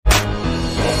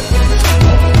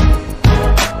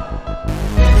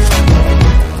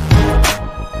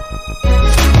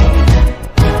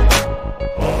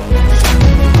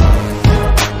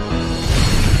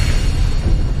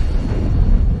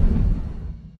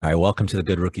All right, welcome to the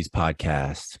Good Rookies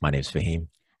podcast. My name is Fahim.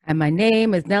 And my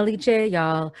name is Nelly J,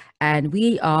 y'all. And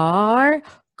we are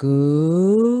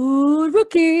Good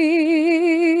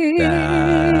Rookies.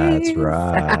 That's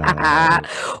right.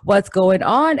 What's going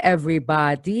on,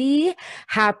 everybody?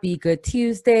 Happy Good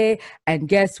Tuesday. And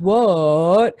guess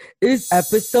what? It's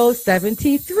episode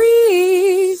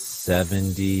 73.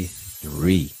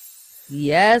 73.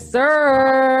 Yes,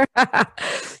 sir.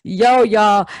 Yo,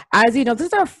 y'all. As you know, this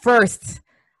is our first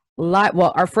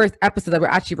our first episode that we're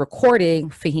actually recording,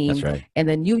 Fahim, in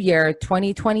the new year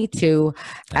 2022.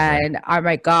 And oh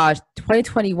my gosh,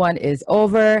 2021 is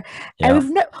over. Yeah.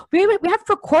 And we haven't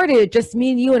recorded just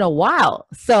me and you in a while.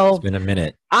 So it's been a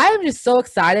minute. I'm just so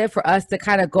excited for us to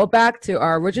kind of go back to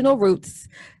our original roots.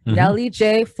 Nelly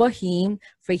J, Fahim,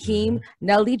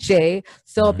 Nelly J.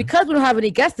 So because we don't have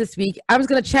any guests this week, I'm just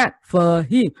going to chant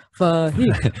Fahim.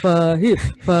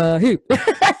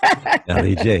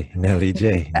 Nelly J.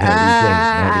 All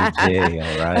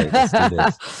right, let's do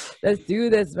this. Let's do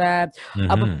this, man.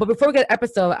 But before we get an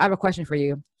episode, I have a question for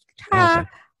you.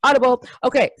 Audible.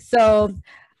 Okay, so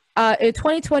in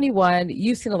 2021,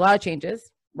 you've seen a lot of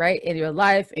changes, right? In your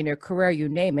life, in your career, you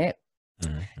name it.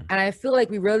 And I feel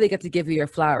like we really get to give you your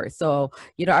flowers. So,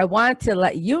 I wanted to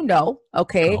let you know,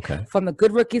 okay, from the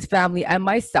Good Rookies family and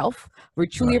myself, we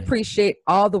truly appreciate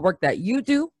all the work that you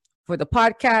do for the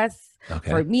podcast,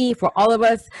 for me, for all of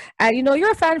us. And,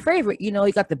 you're a fan favorite. You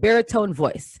got the baritone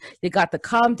voice. You got the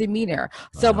calm demeanor.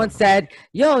 Someone said,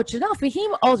 yo, Janelle,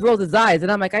 Fahim always rolls his eyes.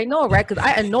 And I'm like, I know, right? Because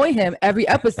I annoy him every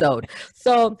episode.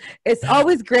 So it's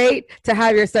always great to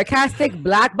have your sarcastic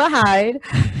black behind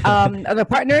as a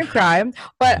partner in crime.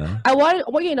 But I want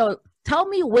you to know, tell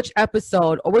me which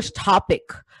episode or which topic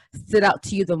stood out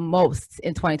to you the most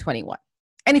in 2021.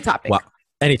 Any topic. Wow.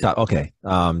 Anytime. Okay.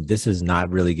 This is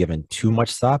not really given too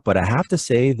much thought, but I have to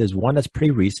say there's one that's pretty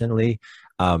recently.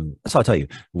 So I'll tell you,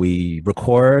 we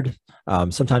record,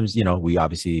 sometimes, we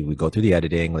go through the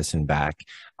editing, listen back.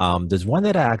 There's one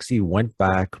that I actually went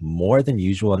back more than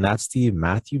usual, and that's the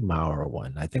Matthew Maurer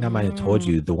one. I think I might have told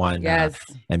you the one,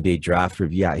 NBA draft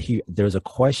review. Yeah, there's a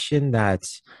question that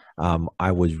I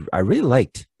really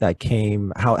liked that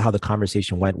came, how the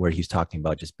conversation went, where he's talking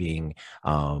about just being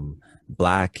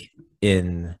Black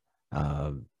in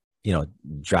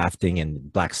drafting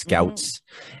and Black scouts.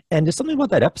 And there's something about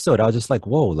that episode, I was just like,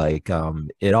 whoa, like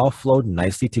it all flowed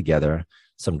nicely together.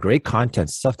 Some great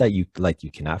content, stuff that you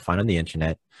cannot find on the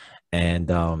internet. And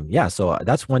so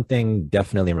that's one thing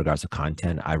definitely in regards to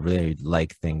content. I really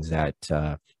like things that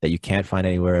you can't find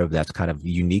anywhere, that's kind of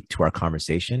unique to our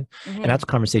conversation. And that's a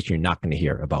conversation you're not going to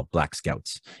hear about Black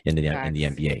scouts in the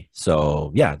NBA.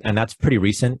 So yeah, and that's pretty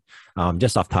recent.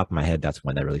 Just off the top of my head, that's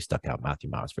one that really stuck out. Matthew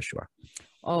Miles for sure.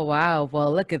 Oh, wow.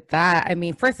 Well, look at that. I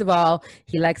mean, first of all,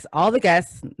 he likes all the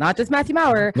guests, not just Matthew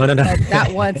Maurer. No.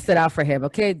 That one stood out for him.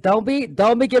 Okay. Don't be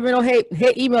giving no hate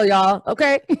email, y'all.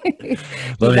 Okay.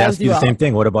 Let me ask you the same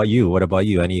thing. What about you?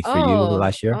 Any for you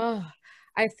last year?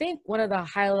 I think one of the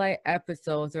highlight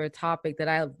episodes or a topic that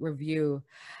I review,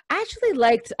 I actually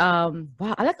liked, I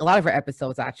like a lot of our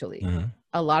episodes, actually.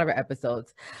 A lot of our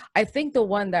episodes. I think the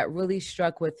one that really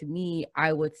struck with me,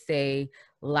 I would say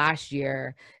last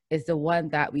year, is the one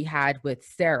that we had with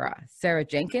Sarah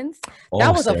Jenkins.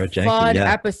 That was a fun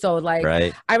episode. Like,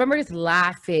 I remember just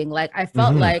laughing. Like, I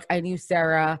felt like I knew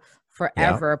Sarah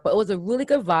forever, but it was a really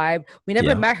good vibe. We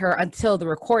never met her until the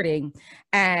recording,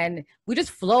 and we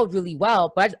just flowed really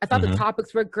well. But I thought the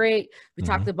topics were great. We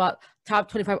talked about top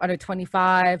 25 under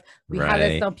 25. We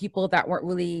had some people that weren't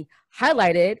really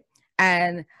highlighted,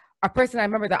 and a person I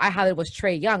remember that I highlighted was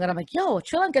Trae Young, and I'm like, yo,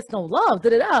 Trae Young gets no love,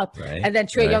 and then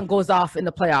Trae Young goes off in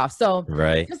the playoffs. So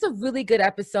just a really good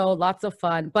episode, lots of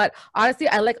fun. But honestly,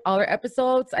 I like all our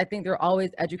episodes. I think they're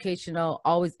always educational,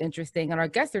 always interesting, and our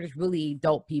guests are just really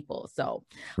dope people. So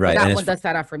that one does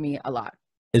stand out for me a lot.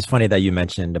 It's funny that you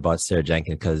mentioned about Sarah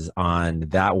Jenkins, because on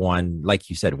that one, like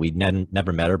you said, we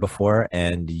never met her before,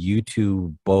 and you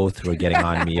two both were getting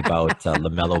on me about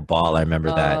LaMelo Ball. I remember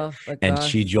that, and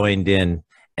she joined in.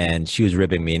 And she was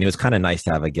ribbing me, and it was kind of nice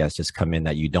to have a guest just come in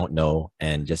that you don't know,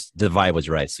 and just the vibe was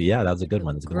right. So yeah, that was a good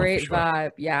one. Great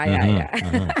vibe. Yeah.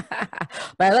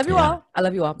 But I love you all. I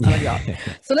love you all.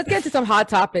 So let's get into some hot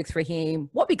topics for him.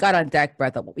 What we got on deck,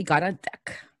 brother? What we got on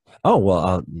deck? Oh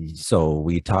well, so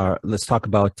let's talk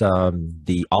about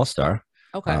the All-Star.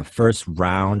 First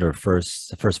round or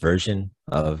first version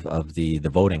of the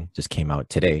voting just came out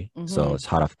today. So it's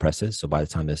hot off the presses. So by the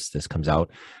time this comes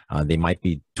out, they might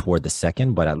be toward the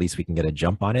second, but at least we can get a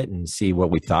jump on it and see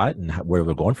what we thought and where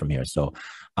we're going from here. So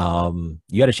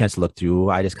you had a chance to look through.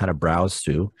 I just kind of browsed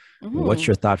through. What's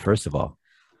your thought first of all?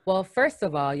 Well, first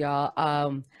of all,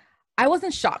 y'all, I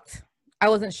wasn't shocked. I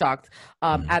wasn't shocked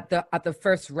Mhm. at the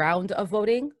first round of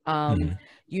voting. Mhm.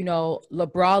 You know,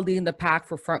 LeBron leading the pack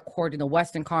for front court in the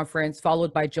Western Conference,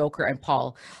 followed by Joker and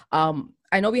Paul.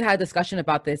 I know we had a discussion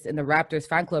about this in the Raptors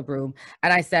fan club room,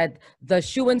 and I said the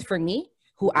shoo-ins for me,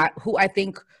 who I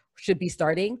think should be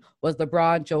starting, was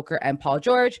LeBron, Joker, and Paul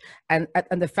George, and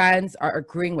the fans are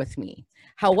agreeing with me.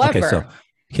 Okay, so However,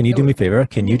 can you do me a favor?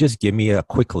 Can you Mhm. just give me a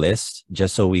quick list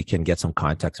just so we can get some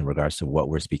context in regards to what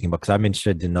we're speaking about? Because I'm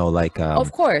interested to know, like,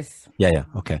 Of course. yeah,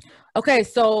 okay. Okay,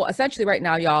 so essentially right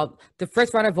now, y'all, the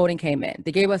first round of voting came in.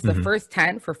 They gave us the Hmm. first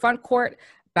 10 for front court,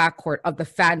 back court of the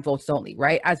fan votes only,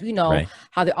 right? As we know Right.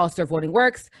 how the All-Star voting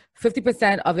works,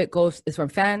 50% of it is from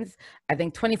fans. I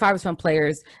think 25 is from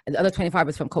players, and the other 25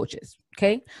 is from coaches.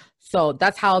 Okay. So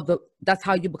that's how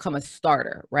you become a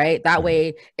starter, right? That Mhm.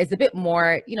 way it's a bit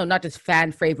more, not just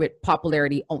fan favorite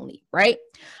popularity only, right?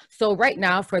 So right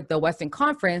now for the Western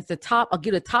Conference, I'll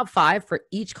give the top 5 for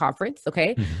each conference.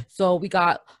 Okay. Mhm. So we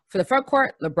got for the front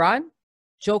court, LeBron,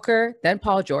 Joker, then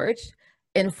Paul George.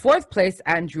 In fourth place,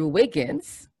 Andrew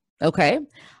Wiggins. Okay.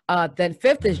 Then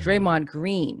fifth is Draymond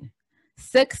Green.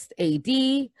 Sixth,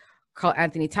 AD. Carl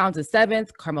Anthony Towns is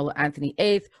seventh. Carmelo Anthony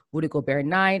eighth. Rudy Gobert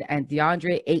 9. And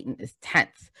DeAndre Ayton is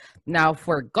 10th. Now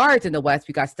for guards in the West,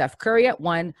 we got Steph Curry at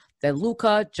 1. Then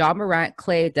Luka, John Morant,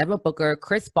 Clay, Devin Booker,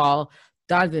 Chris Paul,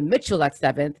 Donovan Mitchell at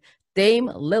 7th. Dame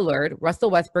Lillard,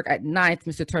 Russell Westbrook at 9th,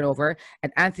 Mr. Turnover,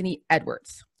 and Anthony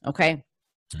Edwards. Okay.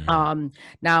 Mhm.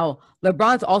 Now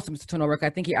LeBron's also Mr. Turnover. I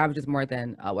think he averages more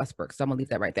than Westbrook, so I'm gonna leave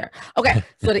that right there. Okay,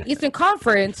 so the Eastern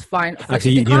Conference, fine. For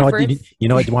Actually, Eastern you know what? Conference, You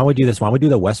know what? Why don't we do this? Why don't we do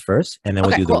the West first, and then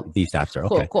we'll okay, do cool, the East after?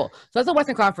 cool, Okay. cool. So that's the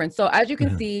Western Conference. So as you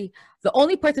can Mhm. see, the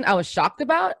only person I was shocked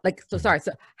about, Mhm.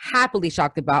 so happily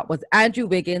shocked about, was Andrew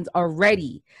Wiggins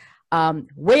already.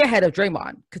 Way ahead of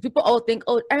Draymond, because people all think,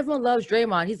 oh, everyone loves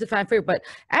Draymond, he's a fan favorite, but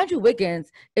Andrew Wiggins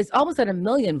is almost at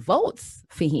 1,000,000 votes,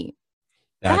 Fahim.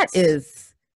 That That's is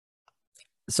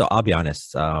so. I'll be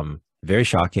honest. Very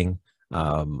shocking.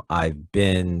 I've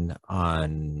been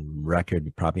on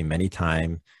record probably many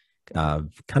times,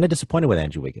 kind of disappointed with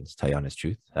Andrew Wiggins. To tell you honest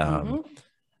truth. mhm.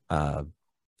 Uh,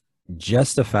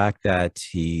 just the fact that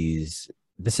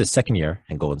this is second year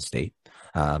in Golden State.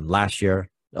 Last year,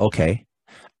 okay.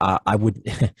 I would,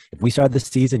 if we started this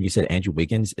season, you said Andrew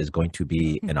Wiggins is going to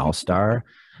be an all-star.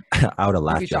 I would have You'd be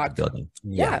laughed you out the shocked. building.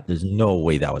 Yeah, Yeah. there's no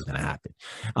way that was going to happen.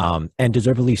 And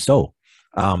deservedly so.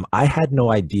 I had no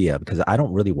idea because I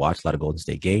don't really watch a lot of Golden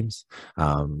State games.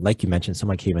 Like you mentioned,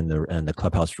 someone came in the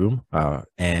clubhouse room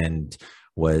and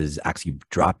was actually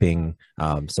dropping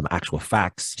some actual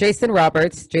facts. Jason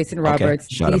Roberts. Okay,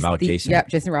 shout him out, Jason. Yep,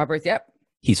 Jason Roberts. Yep.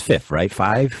 He's fifth, right?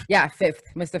 Five. Yeah, fifth,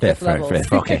 Mr. Fifth, Fifth right, levels.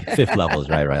 fifth. Okay, fifth levels,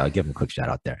 right. I'll give him a quick shout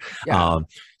out there. Yeah.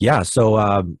 Yeah.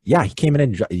 So, yeah, he came in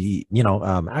and actually, you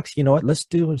know what? Let's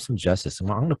do him some justice. I'm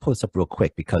going to pull this up real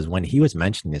quick because when he was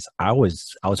mentioning this, I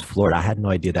was floored. I had no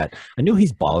idea that. I knew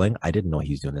he's balling. I didn't know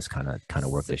he's doing this kind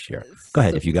of work this year. Go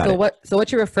ahead if you got it. So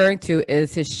what you're referring to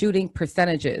is his shooting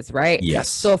percentages, right? Yes.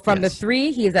 So from the yes.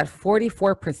 3, he is at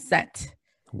 44%.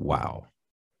 Wow.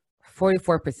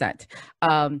 44%.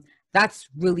 That's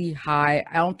really high.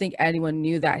 I don't think anyone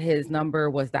knew that his number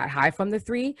was that high from the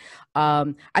 3.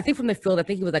 I think from the field, I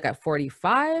think he was like at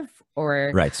 45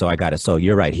 or right. So I got it. So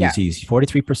you're right. He's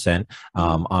 43%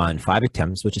 on 5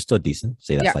 attempts, which is still decent.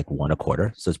 Say that's like 1 a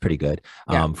quarter. So it's pretty good.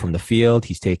 From the field,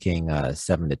 he's taking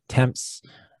 7 attempts.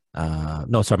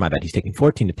 No, sorry, my bad. He's taking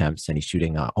 14 attempts and he's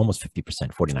shooting almost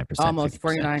 50%, 49%. Almost 50%.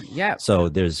 49. Yeah. So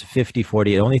there's 50,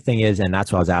 40. The only thing is, and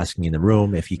that's what I was asking in the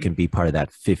room, if he can be part of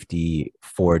that 50,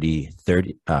 40,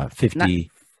 30,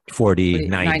 50, 40,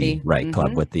 90, right,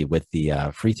 club with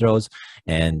the free throws.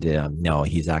 And no,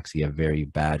 he's actually a very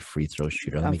bad free throw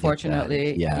shooter.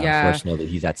 Unfortunately. Unfortunately,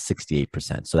 he's at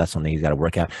 68%. So that's something he's got to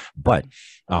work out. But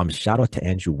shout out to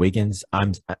Andrew Wiggins.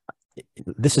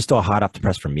 This is still hot off the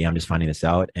press for me. I'm just finding this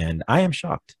out, and I am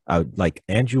shocked. Like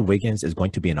Andrew Wiggins is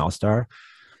going to be an all-star.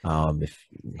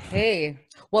 Hey,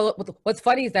 well, what's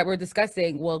funny is that we're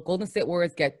discussing, Golden State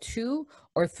Warriors get 2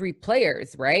 or 3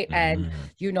 players, right? And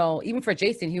even for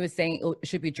Jason, he was saying it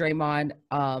should be Draymond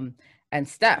and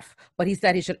Steph, but he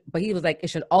said he was like, it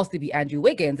should also be Andrew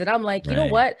Wiggins. And I'm like, you know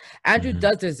what? Andrew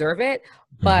does deserve it,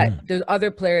 but there's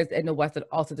other players in the West that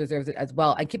also deserves it as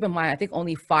well. And keep in mind, I think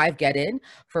only 5 get in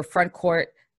for front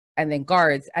court and then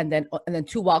guards and then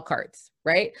 2 wild cards,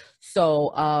 right?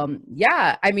 So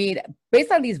yeah, I mean,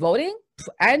 based on these voting,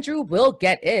 Andrew will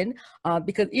get in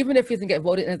because even if he doesn't get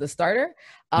voted in as a starter,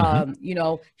 I'm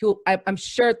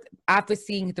sure after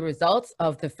seeing the results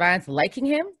of the fans liking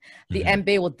him, the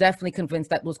NBA will definitely convince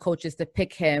those coaches to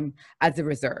pick him as a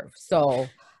reserve. So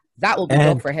that will be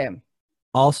dope for him.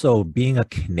 also being a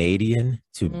Canadian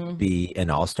to Mm, be an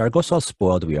all-star goes how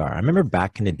spoiled we are. I remember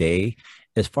back in the day,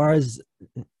 as far as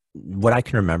what I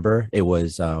can remember, it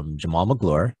was Jamal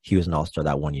McGlure. He was an all-star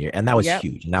that one year, and that was yep.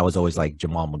 huge. And that was always like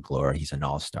Jamal McGlure, he's an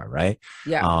all-star, right?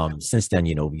 Yeah. Since then,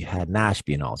 we had Nash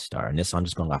be an all-star, and this I'm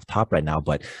just going off top right now.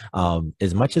 But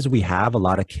as much as we have a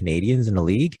lot of Canadians in the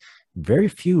league, very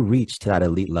few reach to that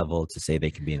elite level to say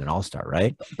they can be an all-star,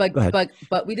 right? But Go ahead.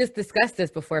 but we just discussed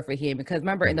this before for him, because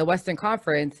remember in the Western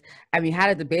Conference, and we had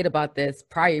a debate about this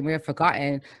prior, you may have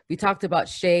forgotten. We talked about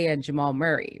Shea and Jamal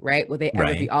Murray, right? Will they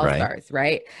ever be Right, all right. stars,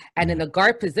 right? And in Mhm. the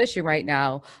guard position right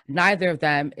now, neither of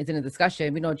them is in a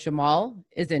discussion. We know Jamal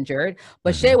is injured,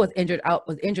 but Shea Mhm.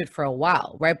 was injured for a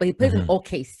while, right? But he plays in Mhm.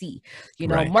 OKC.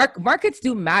 Right. Markets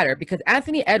do matter, because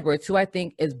Anthony Edwards, who I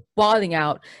think is balling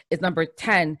out, is number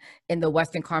 10 in the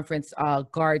Western Conference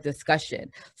guard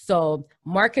discussion. So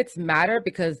markets matter,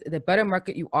 because the better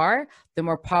market you are, the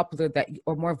more popular that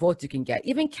or more votes you can get.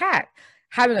 Even Cat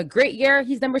having a great year,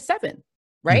 he's number 7,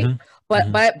 right? Mhm. But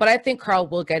Mhm. but but I think Carl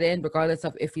will get in regardless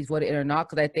of if he's voted in or not,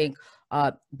 because I think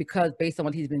because based on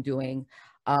what he's been doing,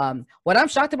 what I'm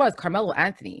shocked about is Carmelo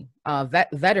Anthony,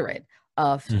 veteran,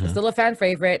 Mhm. still a fan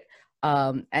favorite.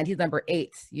 And he's number 8.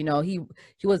 He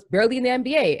was barely in the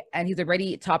NBA, and he's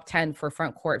already top 10 for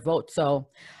front court vote. So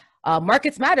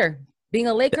markets matter. Being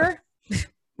a Laker,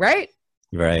 right?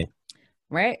 Right.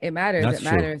 Right? It matters. That's It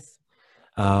true. matters.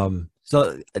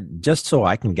 So just so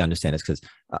I can understand this, because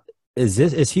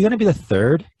is he going to be the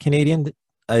third Canadian?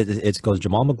 It goes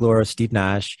Jamal McGlure, Steve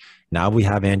Nash. Now we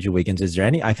have Andrew Wiggins. Is there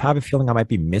any? I have a feeling I might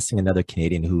be missing another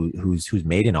Canadian who's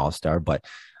made an All Star, but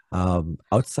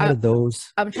outside I, of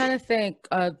those, I'm trying to think.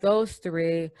 Those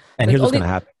 3. and There's here's what's going only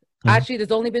to happen. Mhm. Actually,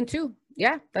 there's only been 2.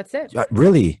 Yeah, that's it.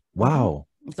 Really? hmm Wow.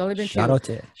 It's only been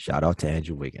 2. Shout out to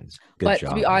Andrew Wiggins. Good But to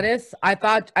be job, man. honest,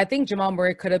 I think Jamal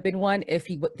Murray could have been one if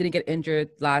he didn't get injured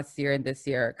last year and this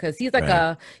year, because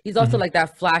Right. he's also Mhm. like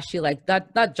that flashy, like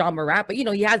not John Morant, but he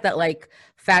has that like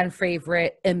fan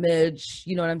favorite image.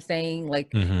 You know what I'm saying?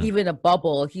 Like Mhm. even a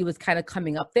bubble, he was kind of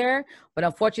coming up there. But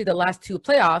unfortunately, the last 2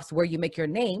 playoffs where you make your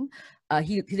name,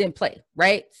 he didn't play,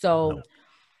 right? So, No.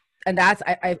 and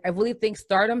I really think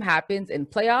stardom happens in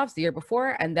playoffs the year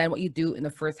before, and then what you do in the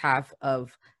first half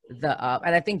of the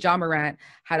and I think John Morant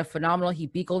had a phenomenal. He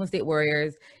beat Golden State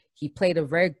Warriors. He played a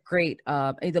very great.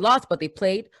 And they lost, but they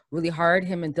played really hard.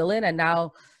 Him and Dylan, and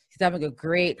now he's having a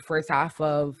great first half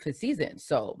of his season.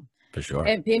 So, For sure.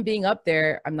 and him being up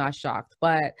there, I'm not shocked.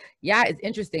 But yeah, it's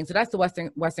interesting. So that's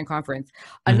the Western Conference.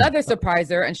 Mhm. Another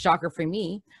surpriser and shocker for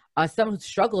me, someone who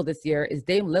struggled this year is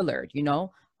Dame Lillard.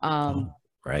 Oh,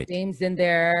 right. Dame's in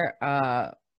there.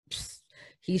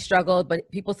 He struggled, but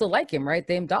people still like him, right?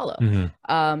 Dame Dollar.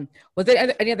 Mhm. Was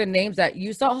there any other names that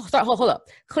you saw? Hold up.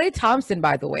 Klay Thompson,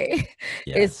 by the way,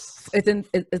 is Yes.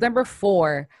 is number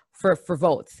 4 for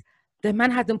votes. The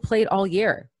man hasn't played all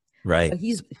year. Right.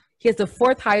 He has the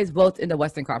 4th highest votes in the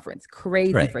Western Conference.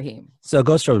 Crazy Right. for him. So it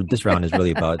goes through this round is really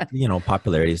about,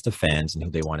 popularity to fans and who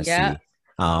they want to Yeah.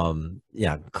 see.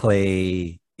 Yeah,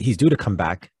 Clay, he's due to come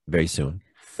back very soon.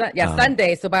 Um,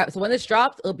 Sunday. So when this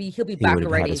drops, he'll be he back would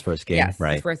have had already. his first game, Yes, his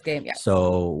right? first game. Yeah.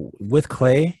 So with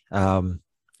Clay,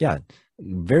 yeah,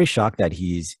 very shocked that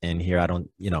he's in here. I don't,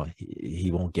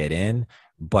 he won't get in,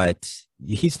 but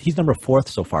he's number 4th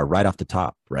so far, right off the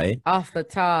top, right? Off the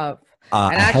top.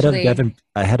 And Ahead of actually,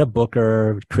 ahead of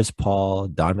Booker, Chris Paul,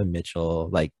 Donovan Mitchell,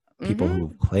 like people mhm,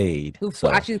 who've played. who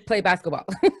So actually play basketball.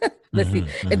 Let's see.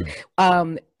 mhm,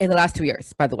 mhm. In the last 2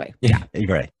 years, by the way. Yeah,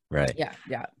 right, right. Yeah,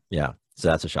 yeah. Yeah. So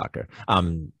that's a shocker.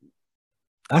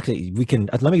 Actually, we can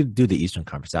let me do the Eastern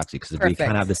Conference actually, because we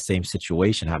kind of have Perfect. the same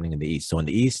situation happening in the East. So in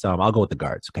the East, I'll go with the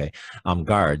guards. Okay.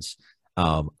 Guards.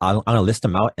 I'm gonna list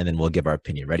them out and then we'll give our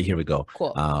opinion. Ready? Here we go.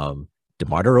 Cool.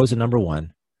 DeMar DeRozan number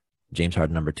 1, James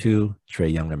Harden number 2,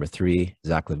 Trae Young number 3,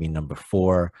 Zach LaVine number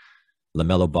 4,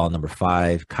 LaMelo Ball number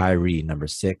 5, Kyrie number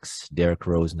 6, Derrick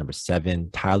Rose number 7,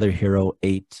 Tyler Hero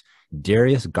 8,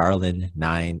 Darius Garland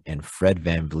 9, and Fred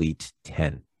VanVleet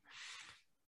 10.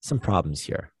 Some problems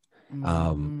here.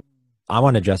 Mm, I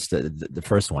want to address the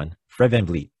first one, Fred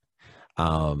VanVleet.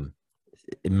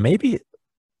 Maybe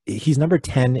he's number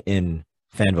 10 in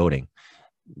fan voting.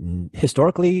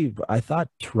 Historically, I thought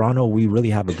Toronto, we really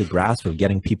have a good grasp of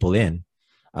getting people in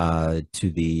to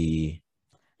the,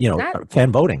 not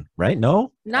fan voting, right?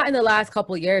 No? not in the last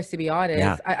couple of years, to be Yeah,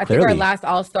 honest. I think our clearly. last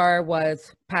All-Star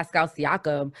was Pascal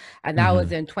Siakam, and that was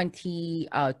Mhm. in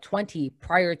 2020,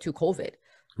 prior to COVID.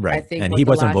 I Right. think And was he the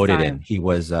wasn't last voted in. time He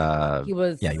was, he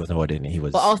was. yeah, he wasn't voted in. He But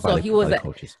was also by the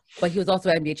coaches. but he was also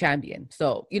an NBA champion.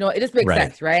 So it just makes Right.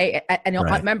 sense, right? And I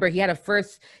Right. remember he had the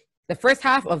first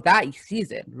half of that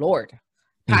season. Lord,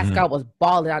 Pascal was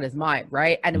balling out his mind,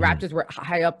 right? And the Raptors were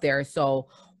high up there, so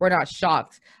we're not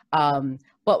shocked.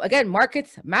 But again,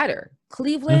 markets matter.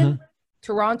 Cleveland,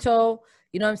 Toronto,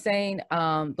 you know what I'm saying?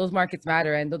 Those markets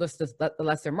matter, and those are the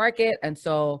lesser market. And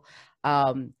so,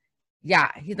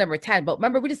 yeah, he's number 10. But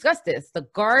remember, we discussed this. The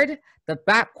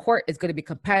backcourt is going to be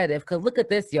competitive. Because look at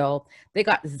this, yo. They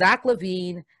got Zach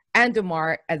LaVine and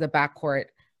DeMar as a backcourt.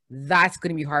 That's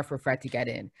going to be hard for Fred to get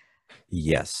in.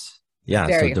 Yes. Yeah.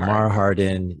 Very so DeMar hard.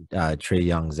 Harden, Trae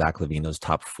Young, Zach LaVine, those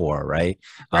top 4, right?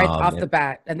 Right off the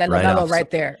bat. And then LaMelo right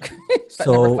there.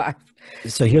 So, number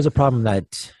 5. So here's a problem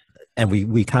that, and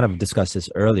we kind of discussed this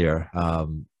earlier.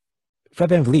 Fred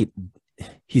VanVleet,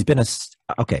 he's been I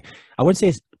wouldn't say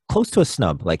it's close to a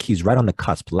snub. Like, he's right on the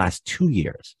cusp last 2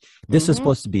 years. This is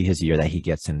supposed to be his year that he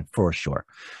gets in for sure.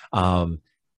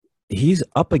 He's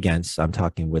up against, I'm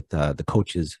talking with the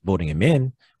coaches voting him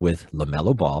in, with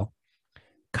LaMelo Ball,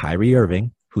 Kyrie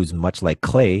Irving, who's much like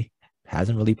Clay,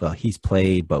 hasn't really, he's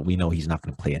played, but we know he's not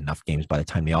going to play enough games by the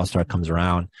time the All-Star comes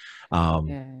around.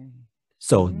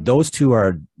 So those two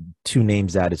are two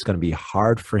names that it's going to be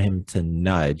hard for him to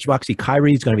nudge. Well, actually,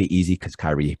 Kyrie is going to be easy because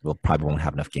Kyrie probably won't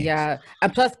have enough games. Yeah,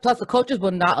 and plus the coaches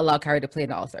will not allow Kyrie to play in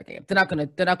the All-Star game. They're not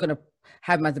gonna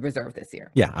have him as a reserve this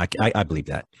year. Yeah, I believe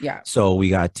that. Yeah. So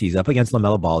we got teased up against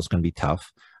LaMelo Ball. It's going to be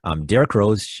tough. Derrick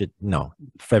Rose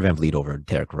Fred VanVleet over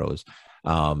Derrick Rose.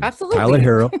 Absolutely. Tyler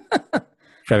Hero.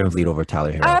 Fred VanVleet over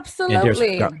Tyler Hero.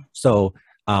 Absolutely. So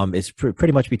it's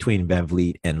pretty much between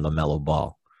VanVleet and LaMelo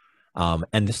Ball.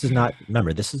 And this is not,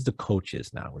 remember, this is the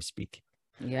coaches now we're speaking.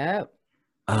 Yep.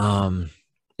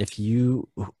 It'd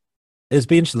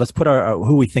be interesting. Let's put our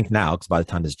who we think now, because by the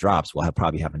time this drops, we'll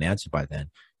probably have an answer by then.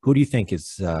 Who do you think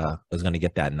is going to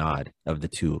get that nod of the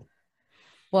two?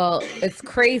 Well, it's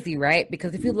crazy, right?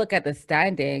 Because if you look at the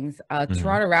standings,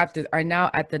 Toronto Raptors are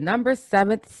now at the number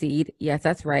 7th seed. Yes,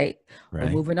 that's right. We're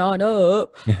moving on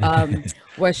up.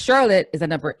 Where Charlotte is at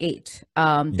number 8.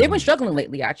 They've been struggling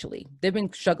lately, actually. They've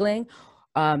been struggling.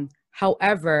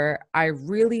 However, I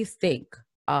really think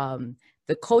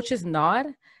the coach's nod,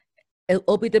 it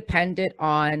will be dependent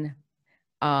on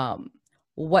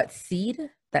what seed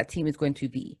that team is going to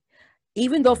be.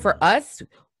 Even though for us,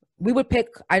 we would pick,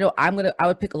 I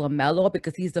would pick LaMelo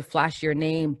because he's the flashier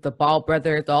name, the Ball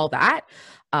brothers, all that.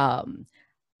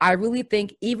 I really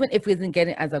think even if he isn't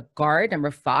getting as a guard,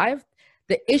 number 5,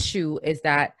 the issue is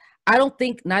that I don't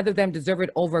think neither of them deserve it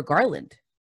over Garland.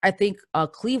 I think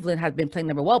Cleveland has been playing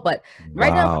number well, but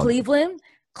right now Cleveland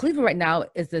right now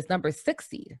is this number 6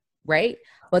 seed, right?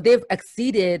 But they've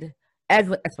exceeded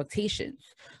expectations.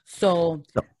 So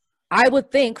I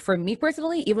would think, for me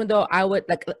personally, even though I would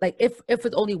like if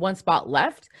it's only one spot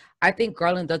left, I think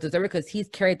Garland does deserve it because he's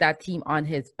carried that team on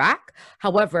his back.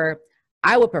 However,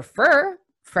 I would prefer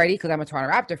Freddie because I'm a Toronto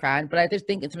Raptor fan, but I just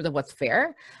think in terms of what's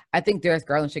fair, I think Darius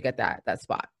Garland should get that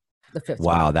spot, the 5th.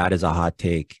 Wow, spot. that is a hot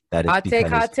take. That is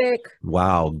hot take.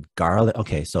 Wow, Garland.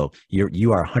 Okay, so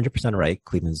you are 100% right.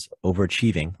 Cleveland's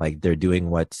overachieving. Like, they're doing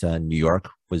what New York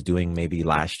was doing maybe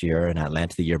last year and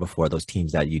Atlanta the year before. Those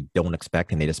teams that you don't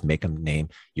expect and they just make them name.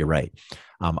 You're right.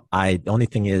 The only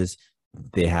thing is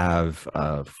they have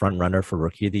a front runner for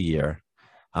Rookie of the Year.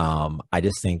 I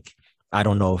just think, I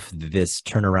don't know if this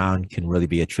turnaround can really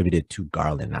be attributed to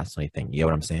Garland. That's the only thing. You get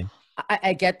what I'm saying?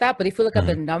 I get that, but if you look at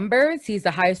the numbers, he's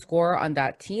the highest scorer on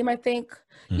that team, I think.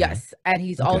 Yes, and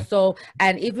he's also,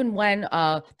 and even when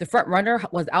the front runner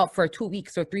was out for 2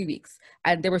 weeks or 3 weeks,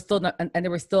 and they were still not, and they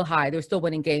were still high, they were still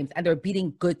winning games, and they were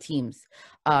beating good teams.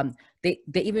 They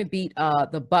even beat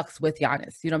the Bucks with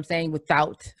Giannis. You know what I'm saying?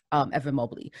 Without Evan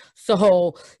Mobley.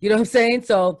 So you know what I'm saying?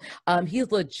 So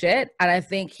he's legit, and I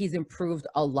think he's improved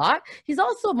a lot. He's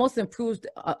also most improved,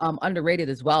 underrated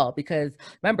as well, because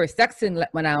remember Sexton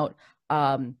went out.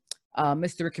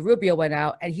 Mr. Ricky Rubio went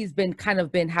out, and he's been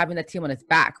having that team on his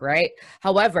back, right?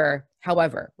 However,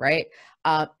 right?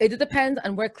 It depends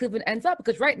on where Cleveland ends up,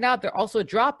 because right now they're also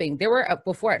dropping. They were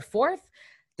before at 4th,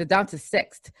 they're down to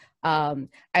 6th.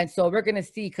 And so we're going to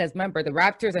see, because remember, the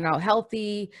Raptors are now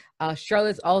healthy.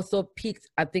 Charlotte's also peaked,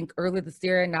 I think, earlier this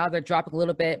year. Now they're dropping a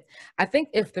little bit. I think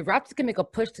if the Raptors can make a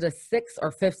push to the 6th or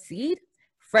 5th seed,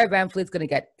 Fred VanVleet's going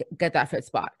to get that 5th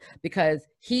spot, because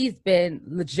he's been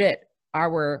legit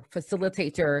our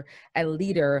facilitator and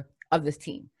leader of this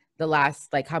team the last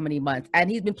how many months,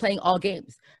 and he's been playing all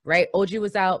games, right? OG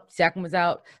was out, Siakam was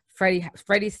out. Freddie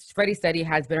said he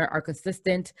has been our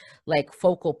consistent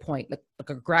focal point, like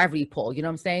a gravity pull. You know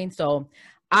what I'm saying? So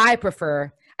I prefer.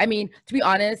 I mean, to be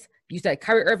honest, you said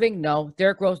Kyrie Irving, no.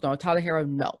 Derrick Rose, no. Tyler Hero,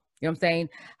 no. You know what I'm saying?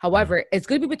 However, it's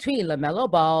going to be between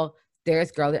LaMelo Ball,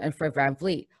 Darius Garland, and Fred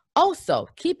VanVleet. Also,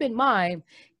 keep in mind,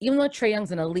 even though Trae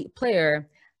Young's an elite player,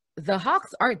 the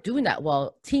Hawks aren't doing that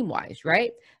well team wise,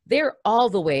 right? They're all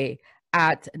the way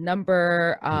at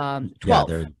number 12. Yeah,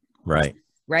 they're right.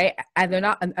 Right. And they're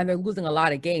not, and they're losing a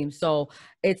lot of games. So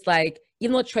it's like,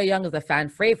 even though Trae Young is a fan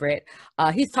favorite,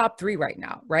 he's top 3 right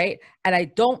now, right? And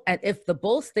if the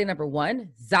Bulls stay number 1,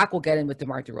 Zach will get in with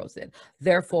DeMar DeRozan.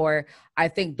 Therefore, I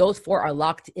think those 4 are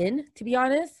locked in, to be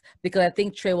honest, because I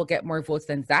think Trae will get more votes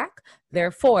than Zach.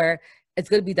 Therefore, it's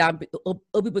going to be down,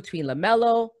 it'll be between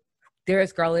LaMelo,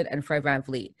 Darius Garland, and Fred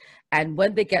VanVleet. And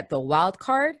when they get the wild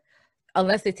card,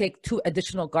 unless they take 2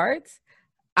 additional guards,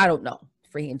 I don't know.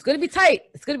 Fahim. It's going to be tight.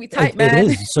 It's going to be tight, man.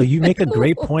 It is. So you make a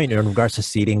great point in regards to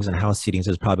seedings and how seedings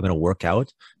is probably going to work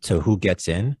out to who gets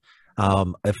in.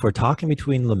 If we're talking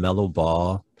between LaMelo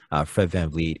Ball, Fred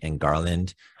VanVleet, and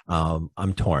Garland,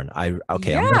 I'm torn. I'm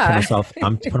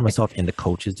putting myself in the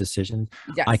coach's decision.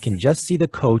 Yes. I can just see the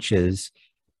coaches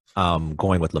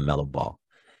going with LaMelo Ball,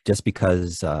 just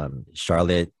because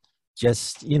Charlotte.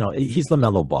 Just, he's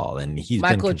LaMelo Ball, and he's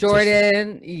Michael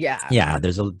Jordan. Yeah.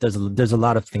 There's a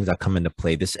lot of things that come into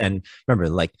play. This, and remember,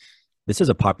 like, this is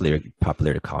a popularity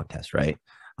contest, right?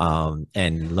 And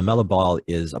LaMelo Ball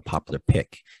is a popular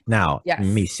pick. Now,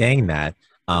 me saying that,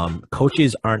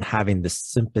 coaches aren't having the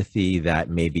sympathy that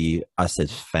maybe us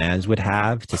as fans would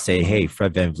have to say, hey,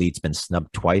 Fred VanVleet's been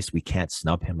snubbed twice, we can't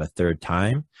snub him a 3rd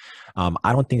time.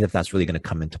 I don't think that that's really going to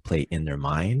come into play in their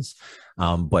minds.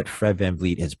 But Fred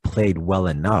VanVleet has played well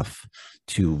enough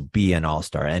to be an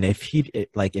all-star. And if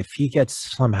he gets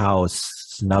somehow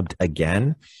snubbed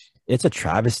again, it's a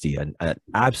travesty, an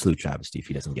absolute travesty if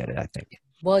he doesn't get it, I think.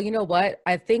 Well, you know what?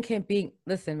 I think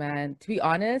listen, man, to be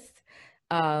honest,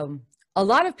 a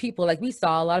lot of people, like we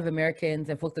saw a lot of Americans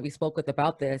and folks that we spoke with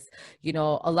about this, a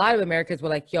lot of Americans were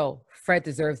like, yo, Fred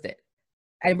deserves it.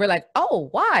 And we're like, oh,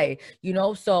 why?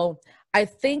 So I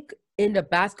think in the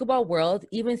basketball world,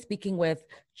 even speaking with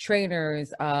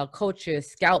trainers,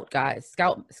 coaches,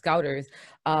 scouters,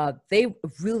 they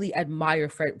really admire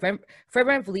Fred. Fred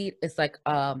VanVleet is like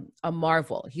a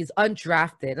marvel. He's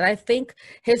undrafted. And I think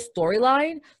his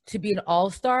storyline to be an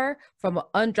all-star, from an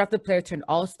undrafted player to an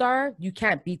all-star, you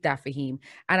can't beat that, Fahim.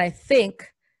 And I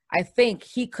think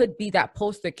he could be that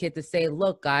poster kid to say,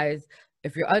 look, guys,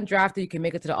 if you're undrafted, you can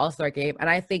make it to the All-Star game. And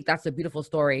I think that's a beautiful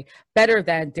story, better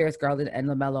than Darius Garland and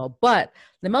LaMelo. But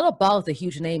LaMelo Ball is a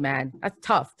huge name, man. That's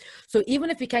tough. So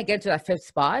even if he can't get into that fifth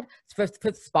spot,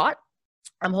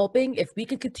 I'm hoping if we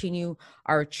can continue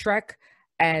our trek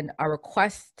and our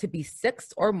request to be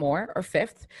 6th or more, or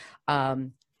 5th,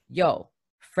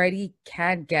 Freddie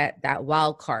can get that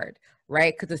wild card,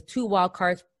 right? Because there's 2 wild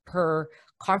cards per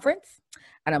conference.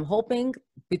 And I'm hoping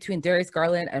between Darius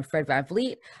Garland and Fred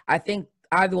VanVleet, I think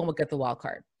either one will get the wild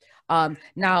card.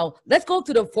 Now, let's go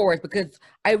to the forwards, because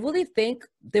I really think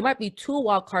there might be 2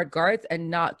 wild card guards and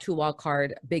not 2 wild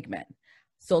card big men.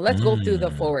 So let's go through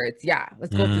the forwards. Yeah,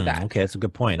 let's go through that. Okay, that's a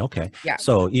good point. Okay. Yeah.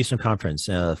 So Eastern Conference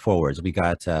forwards, we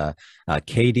got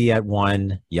KD at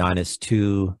 1, Giannis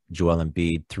 2, Joel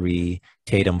Embiid 3,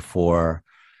 Tatum 4,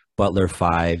 Butler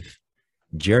 5,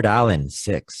 Jared Allen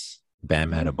 6.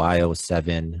 Bam Adebayo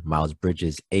 7, Miles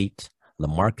Bridges 8,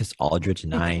 LaMarcus Aldridge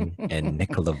 9, and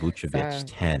Nikola Vucevic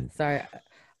 10. Sorry,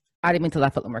 I didn't mean to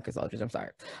laugh at LaMarcus Aldridge. I'm sorry.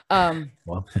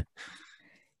 Well,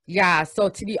 yeah. So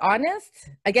to be honest,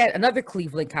 again, another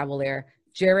Cleveland Cavalier,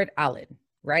 Jared Allen,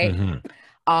 right?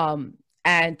 Mm-hmm.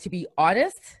 And to be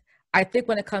honest, I think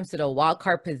when it comes to the wild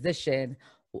card position,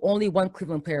 only one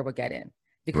Cleveland player will get in,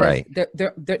 because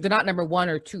they're not number 1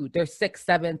 or 2. They're 6th,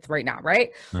 7th right now,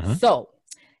 right? Mm-hmm. So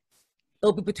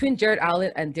it'll be between Jared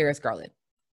Allen and Darius Garland,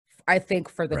 I think,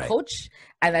 for the coach.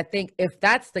 And I think if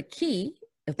that's the key,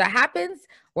 if that happens,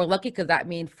 we're lucky, because that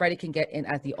means Freddie can get in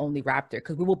as the only Raptor,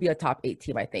 because we will be a top 8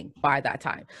 team, I think, by that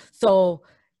time. So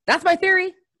that's my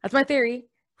theory.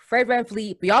 Fred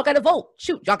VanVleet, but y'all got to vote.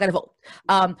 Shoot, y'all got to vote.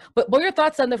 But what are your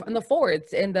thoughts on the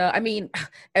forwards? Embiid,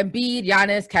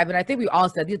 Giannis, Kevin. I think we all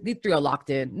said these 3 are locked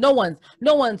in. No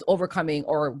one's overcoming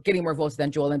or getting more votes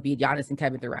than Joel Embiid, Giannis, and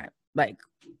Kevin Durant. Like,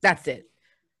 that's it.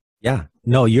 Yeah,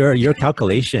 no, your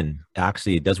calculation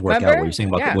actually does work out. What you're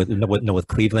saying about with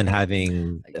Cleveland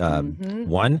having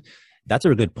 1, that's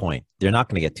a good point. They're not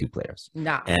going to get 2 players.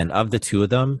 Nah. And of the 2 of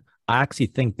them, I actually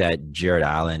think that Jared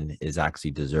Allen is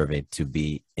actually deserving to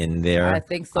be in there. I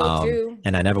think so too.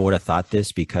 And I never would have thought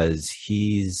this, because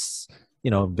he's,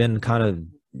 been kind of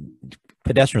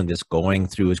pedestrian this going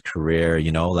through his career,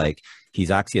 like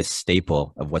he's actually a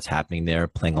staple of what's happening there,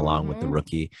 playing along with the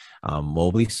rookie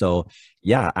Mobley. So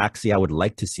yeah, actually I would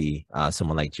like to see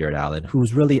someone like Jared Allen,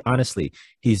 who's really, honestly,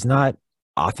 he's not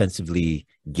offensively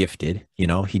gifted,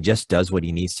 he just does what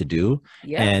he needs to do.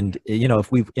 And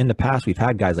if in the past we've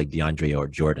had guys like DeAndre or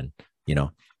Jordan,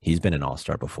 He's been an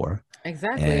all-star before.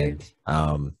 Exactly.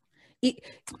 And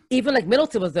even like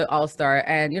Middleton was the all-star,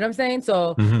 and you know what I'm saying?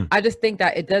 So I just think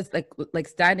that it does like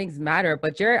standings matter,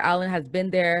 but Jarrett Allen has been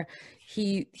there.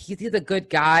 He's a good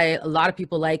guy. A lot of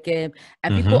people like him,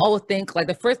 and people always think like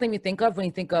the first thing you think of when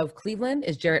you think of Cleveland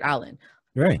is Jarrett Allen.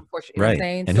 Right. You know what I'm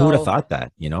saying? And who would have thought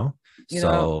that,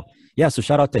 so yeah, so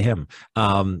shout out to him.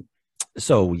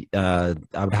 So I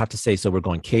would have to say, so we're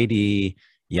going KD,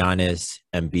 Giannis,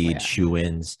 Embiid,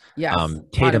 shoo-ins.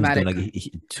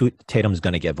 Tatum's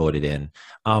gonna get voted in.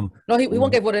 No, he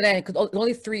won't get voted in because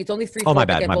only three. It's only three. Oh, my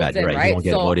bad. In, right? Right? He won't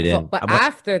get voted in. But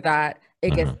after that,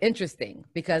 it gets interesting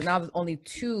because now there's only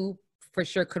two for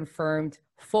sure confirmed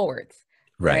forwards.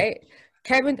 Right?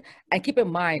 Kevin, and keep in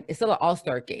mind, it's still an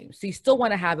all-star game. So you still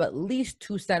want to have at least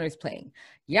two centers playing.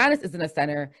 Giannis isn't a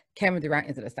center. Kevin Durant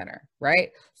isn't a center, right?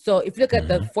 So if you look at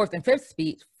the fourth and fifth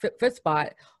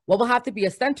spot, what will have to be a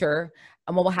center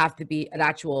and what will have to be an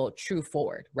actual true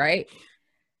forward, right?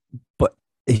 But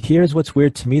here's what's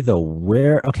weird to me, though. We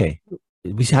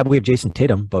have Jason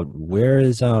Tatum, but where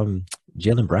is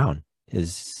Jaylen Brown?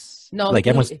 He's not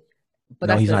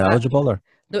eligible, or?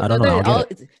 I don't know.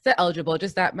 It's not eligible.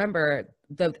 Just that, remember,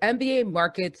 the NBA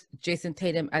markets Jason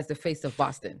Tatum as the face of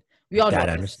Boston. We all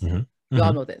know this. We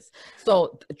all know this.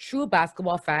 So true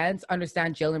basketball fans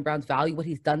understand Jaylen Brown's value, what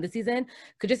he's done this season,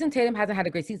 because Jason Tatum hasn't had a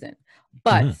great season.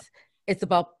 But it's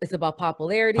about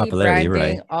popularity,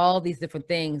 branding, all these different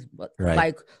things.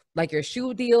 Like your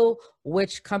shoe deal,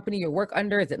 which company you work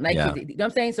under. Is it Nike? You know what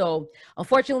I'm saying? So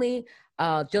unfortunately,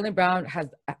 Jaylen Brown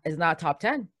is not top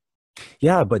 10.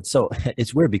 Yeah, but so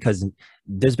it's weird because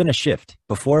there's been a shift.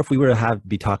 Before, if we were to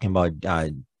be talking about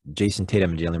Jason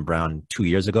Tatum and Jaylen Brown 2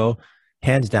 years ago,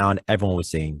 hands down, everyone was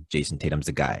saying Jason Tatum's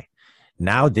the guy.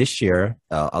 Now this year,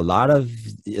 a lot of,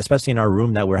 especially in our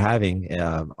room that we're having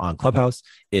on Clubhouse,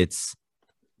 it's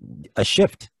a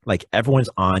shift. Like everyone's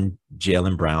on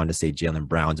Jaylen Brown to say Jaylen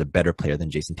Brown's a better player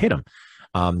than Jason Tatum.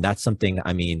 That's something,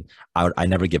 I mean, I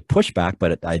never get pushback,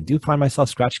 but I do find myself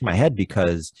scratching my head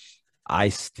because I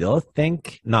still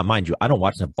think, not mind you, I don't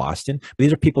watch enough Boston, but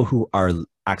these are people who are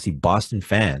actually Boston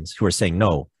fans who are saying,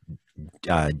 no,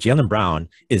 Jaylen Brown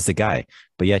is the guy,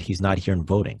 but yet he's not here in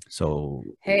voting. So,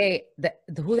 hey,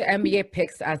 who the NBA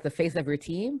picks as the face of your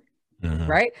team,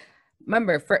 right?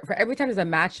 Remember, for every time there's a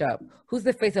matchup, who's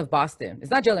the face of Boston?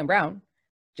 It's not Jaylen Brown,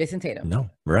 Jason Tatum. No,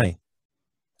 right.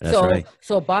 That's right.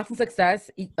 So Boston's success,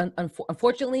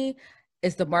 unfortunately,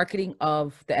 is the marketing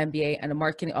of the NBA and the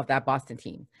marketing of that Boston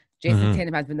team. Jason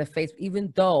Tatum has been the face,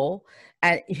 even though,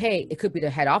 and hey, it could be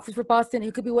the head office for Boston.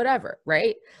 It could be whatever,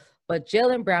 right? But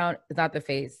Jaylen Brown is not the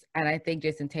face. And I think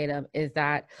Jason Tatum is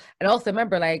that. And also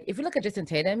remember, like, if you look at Jason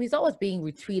Tatum, he's always being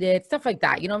retweeted, stuff like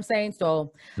that. You know what I'm saying?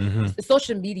 So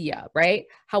social media, right?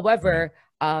 However,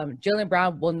 Jaylen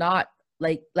Brown will not,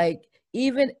 like,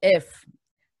 even if,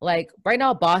 like, right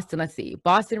now, Boston, let's see.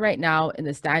 Boston right now in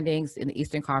the standings in the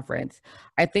Eastern Conference,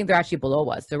 I think they're actually below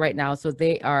us. So right now, so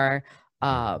they are...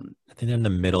 I think they're in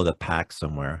the middle of the pack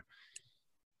somewhere.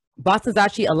 Boston's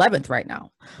actually 11th right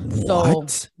now. So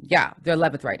yeah, they're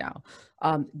 11th right now.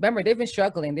 Remember, they've been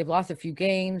struggling. They've lost a few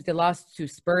games. They lost to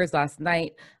Spurs last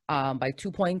night by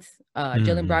 2 points.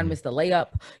 Jaylen Brown missed a layup.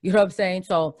 You know what I'm saying?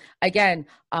 So again,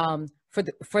 for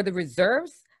the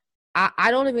reserves, I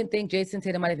don't even think Jason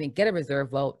Tatum might even get a reserve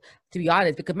vote, to be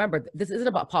honest, because remember, this isn't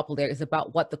about popularity. It's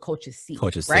about what the coaches see.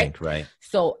 Right?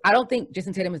 So I don't think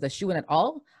Jason Tatum is a shoo-in at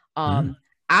all.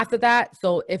 After that,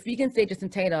 so if you can say Jason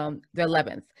Tatum, they're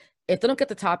 11th. If they don't get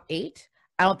the top 8,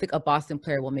 I don't think a Boston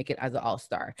player will make it as an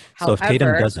all-star. So if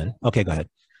Tatum doesn't, okay, go ahead.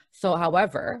 So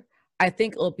however, I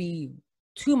think it'll be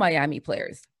 2 Miami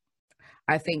players.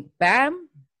 I think Bam.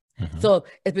 So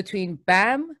it's between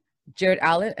Bam, Jared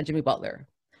Allen, and Jimmy Butler.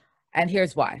 And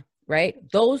here's why, right?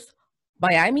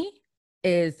 Miami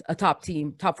is a top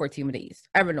 4 team in the East.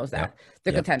 Everyone knows that.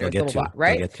 They're contenders, blah, blah, blah,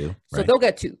 right? So they'll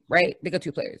get 2, right? They get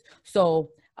 2 players. So,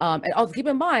 and also keep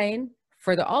in mind,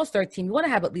 for the All-Star team, you want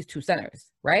to have at least 2 centers,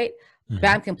 right?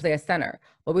 Bam can play a center,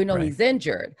 but we know he's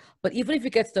injured. But even if he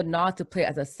gets the nod to play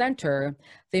as a center,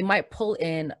 they might pull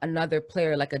in another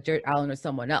player like a Jared Allen or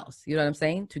someone else, you know what I'm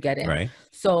saying, to get in. Right.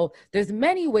 So there's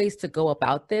many ways to go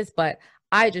about this, but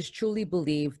I just truly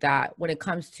believe that when it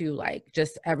comes to like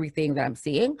just everything that I'm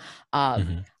seeing,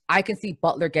 I can see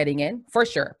Butler getting in for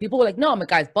sure. People were like, no,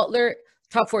 guys, Butler,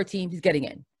 top 4 team, he's getting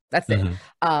in. That's it.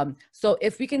 So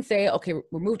if we can say, okay,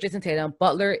 remove Jason Tatum,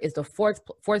 Butler is the fourth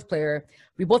player.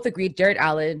 We both agreed Jared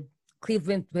Allen,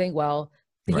 Cleveland playing well,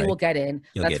 he will get in.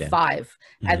 That's 5.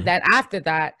 And then after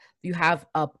that, you have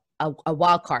a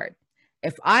wild card.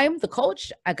 If I'm the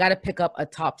coach, I got to pick up a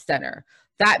top center.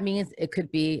 that means it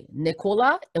could be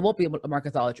Nikola. It won't be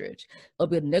Marcus Aldridge. It'll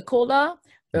be Nikola,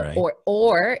 Right.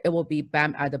 or it will be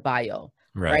Bam Adebayo.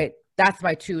 Right. That's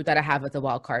my two that I have as a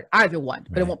wild card. Either one,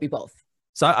 but it won't be both.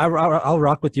 So I'll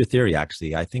rock with your theory.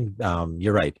 Actually, I think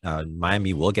you're right.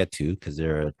 Miami will get two because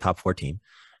they're a top 4 team.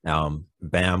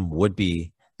 Bam would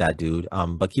be that dude.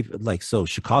 But keep so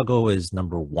Chicago is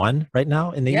number 1 right now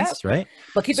in the East, right?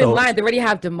 But keep in mind they already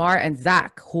have DeMar and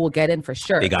Zach who will get in for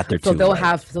sure. They got their so two, they'll right?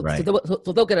 have so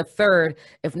they'll get a third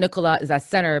if Nikola is at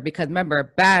center, because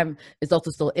remember Bam is also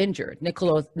still injured.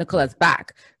 Nikola's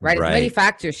back, right? There's many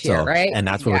factors here, right? And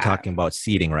that's what we're talking about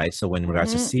seeding, right? So in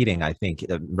regards to seeding, I think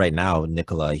right now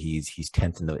Nikola he's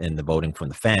 10th in the voting from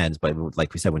the fans, but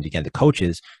like we said, when you get the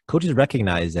coaches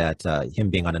recognize that him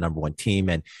being on the number 1 team,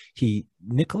 and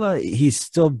Nikola, he's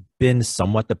still been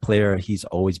somewhat the player he's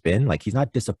always been. Like, he's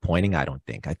not disappointing, I don't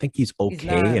think. I think he's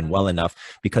okay and well enough,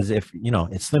 because if,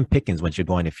 it's slim pickings once you're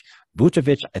going. If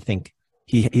Vucevic, I think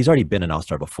he's already been an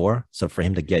all-star before, so for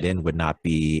him to get in would not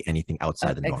be anything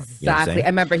outside the norm. Exactly. I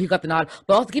remember he got the nod.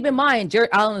 But also keep in mind, Jarrett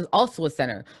Allen is also a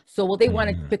center. So will they want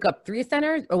to pick up 3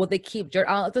 centers, or will they keep Jarrett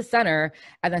Allen as a center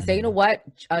and then say, you know what,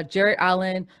 Jarrett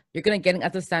Allen, you're going to get in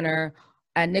as a center,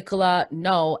 and Nikola,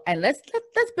 no. And let's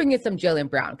bring in some Jaylen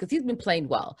Brown, because he's been playing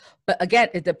well. But again,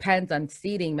 it depends on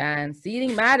seeding, man.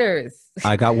 Seeding matters.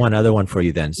 I got one other one for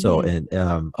you then. So,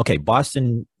 okay,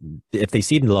 Boston, if they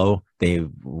seed low, they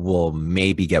will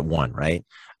maybe get 1, right?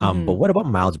 But what about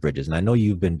Miles Bridges? And I know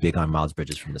you've been big on Miles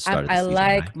Bridges from the start of the season. I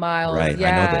like right? Miles, right? yeah.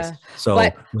 I know this. So,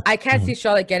 but I can't see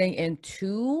Charlotte getting in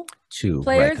two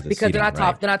players, right, because they're not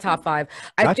top. They're not top 5.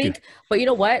 I think. But you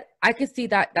know what? I could see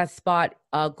that spot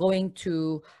going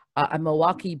to a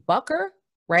Milwaukee Bucker,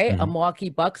 right? A Milwaukee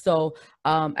Buck. So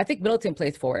I think Middleton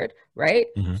plays forward, right?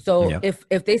 So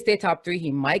if they stay top 3,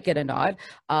 he might get a nod.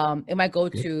 It might go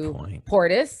to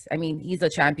Portis. I mean, he's a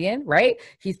champion, right?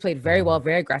 He's played very well,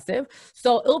 very aggressive.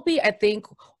 So it'll be, I think,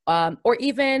 or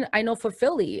even I know for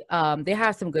Philly, they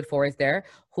have some good forwards there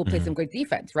who play some great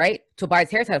defense, right? Tobias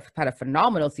Harris had a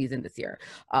phenomenal season this year.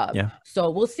 So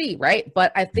we'll see, right?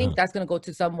 But I think that's going to go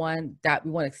to someone that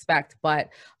we won't expect. But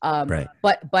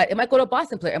but it might go to a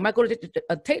Boston player. It might go to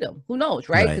Tatum. Who knows,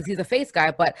 right? Because he's a face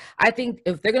guy. But I think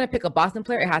if they're going to pick a Boston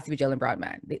player, it has to be Jaylen Brown,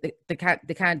 man. They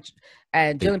can't.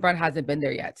 And Jaylen Brown hasn't been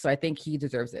there yet, so I think he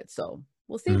deserves it. So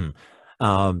we'll see.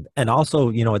 And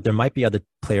also, there might be other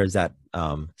players that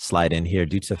slide in here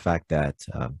due to the fact that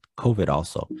COVID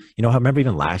also. I remember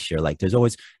even last year, like there's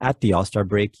always, at the All-Star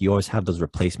break, you always have those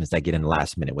replacements that get in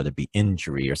last minute, whether it be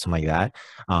injury or something like that.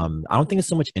 I don't think it's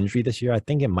so much injury this year. I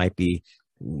think it might be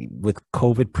with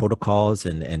COVID protocols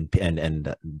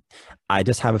and I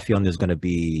just have a feeling there's going to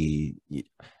be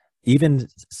there's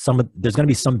going to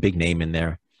be some big name in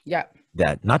there. Yeah.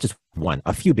 That not just one,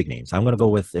 a few big names. I'm going to go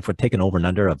with, if we're taking over and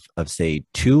under of say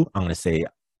 2, I'm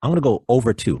going to go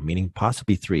over 2, meaning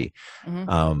possibly 3.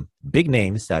 Big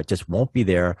names that just won't be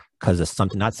there because of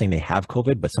something, not saying they have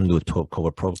COVID, but something with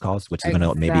COVID protocols, which is going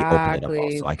to maybe open it up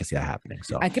also. I can see that happening.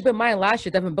 So, and keep in mind, last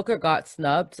year, Devin Booker got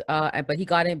snubbed, but he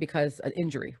got in because of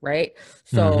injury, right?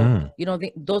 So,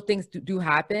 those things do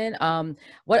happen.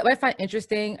 What I find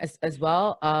interesting as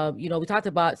well, we talked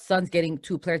about Suns getting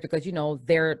 2 players because,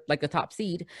 they're like a top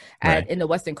seed. And in the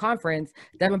Western Conference,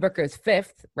 Devin Booker is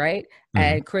 5th, right?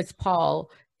 And Chris Paul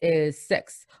is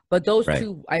 6th, but those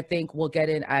 2 I think will get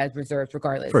in as reserves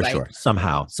regardless. For sure,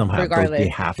 somehow regardless, they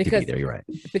have to be there. You're right,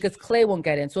 because Clay won't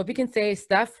get in. So if you can say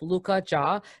Steph, Luka,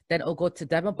 Ja, then it'll go to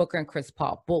Devin Booker and Chris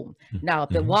Paul. Boom. Now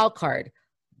the wild card,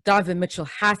 Donovan Mitchell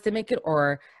has to make it,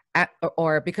 or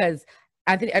because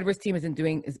Anthony Edwards' team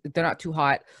they're not too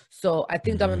hot. So I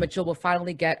think Donovan Mitchell will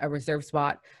finally get a reserve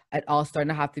spot at All-Star,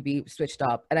 not have to be switched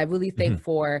up. And I really think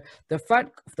for the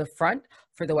front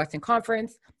for the Western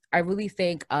Conference, I really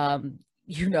think,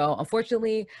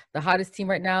 unfortunately, the hottest team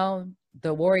right now,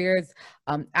 the Warriors,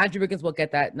 Andrew Wiggins will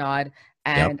get that nod.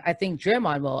 And I think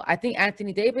Draymond will. I think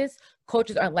Anthony Davis,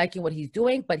 coaches aren't liking what he's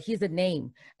doing, but he's a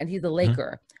name and he's a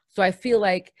Laker. So I feel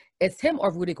like it's him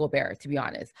or Rudy Gobert, to be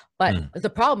honest. But the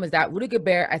problem is that Rudy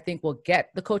Gobert, I think, will get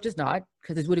the coach's nod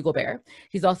because it's Rudy Gobert.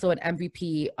 He's also an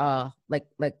MVP like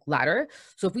ladder.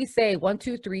 So if we say 1,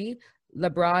 2, 3,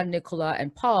 LeBron, Nikola,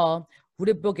 and Paul,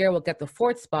 Rudy Gobert will get the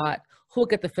 4th spot. Who will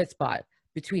get the 5th spot?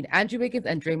 Between Andrew Wiggins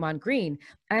and Draymond Green.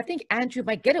 And I think Andrew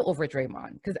might get it over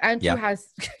Draymond because Andrew has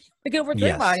to get over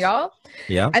Draymond, y'all.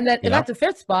 Yeah. And then if that's the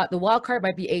 5th spot, the wild card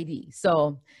might be AD.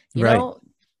 So, you know.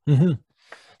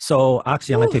 So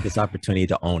actually, I'm going to take this opportunity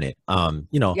to own it.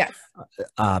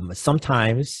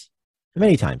 Sometimes,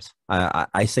 many times,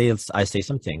 I say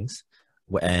some things,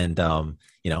 and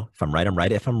if I'm right, I'm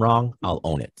right. If I'm wrong, I'll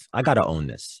own it. I got to own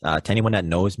this. To anyone that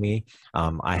knows me,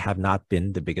 I have not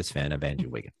been the biggest fan of Andrew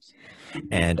Wiggins.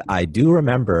 And I do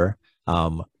remember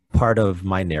part of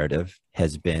my narrative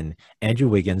has been Andrew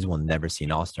Wiggins will never see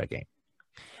an All-Star game.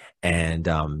 And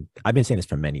I've been saying this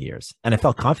for many years. And I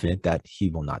felt confident that he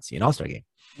will not see an All-Star game.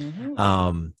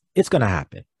 It's going to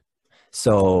happen.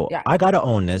 So yeah. I got to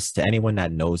own this to anyone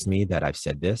that knows me that I've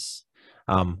said this.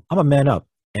 I'm a man up.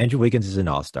 Andrew Wiggins is an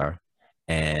all-star,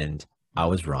 and I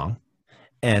was wrong.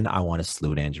 And I want to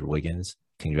salute Andrew Wiggins.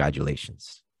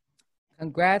 Congratulations.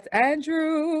 Congrats,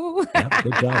 Andrew. Yeah,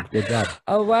 good job. Good job.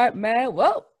 All right, man.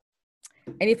 Well,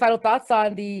 any final thoughts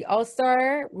on the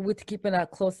all-star? We're keeping a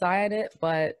close eye on it,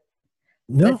 but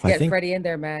let's get Freddie in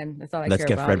there, man. That's all I care about.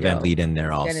 Let's get Fred VanVleet in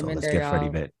there also. Let's get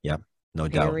Freddie. Yep. No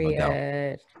doubt.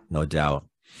 No doubt.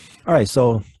 All right,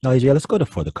 so now, AJ, let's go to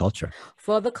For the Culture.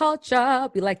 For the Culture,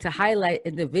 we like to highlight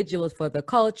individuals for the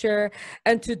culture.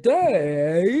 And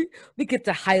today, we get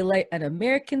to highlight an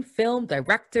American film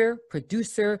director,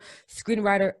 producer,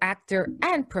 screenwriter, actor,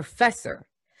 and professor.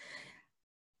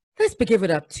 Let's give it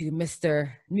up to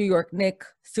Mr. New York Nick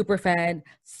superfan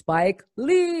Spike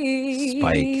Lee.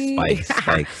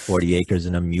 Spike. 40 Acres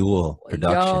and a Mule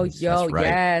Productions. That's right.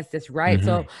 Yes, that's right.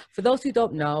 So for those who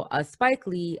don't know, Spike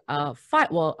Lee, I'll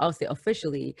say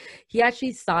officially, he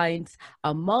actually signed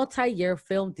a multi-year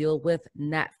film deal with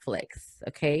Netflix.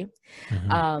 Okay.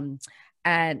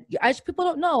 And as people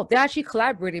don't know, they actually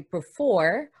collaborated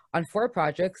before on 4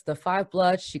 projects: The Five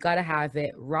Bloods, She Gotta Have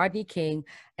It, Rodney King,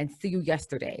 and See You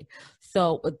Yesterday.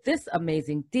 So with this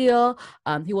amazing deal,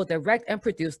 he will direct and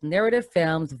produce narrative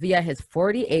films via his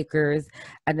 40 Acres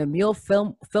and the Mule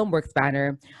Filmworks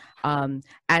banner. And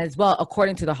as well,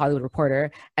 according to the Hollywood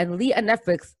Reporter, and Lee and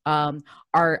Netflix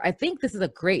I think this is a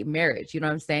great marriage, you know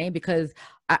what I'm saying? Because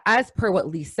as per what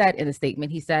Lee said in the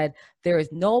statement, he said, "There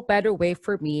is no better way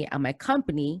for me and my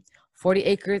company, 40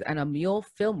 Acres and a Mule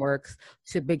Filmworks,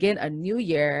 to begin a new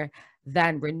year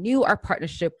than renew our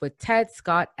partnership with Ted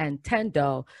Scott and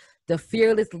Tendo, the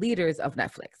fearless leaders of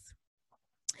Netflix."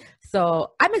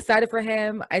 So I'm excited for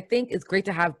him. I think it's great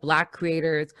to have Black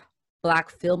creators,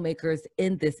 Black filmmakers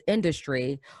in this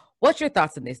industry. What's your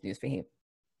thoughts on this news, Fahim?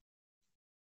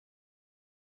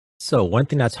 So one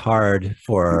thing that's hard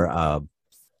for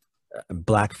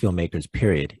Black filmmakers,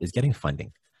 period, is getting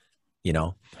funding,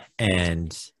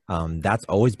 and that's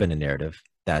always been a narrative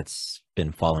that's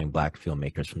been following Black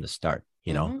filmmakers from the start.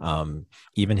 Even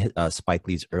Spike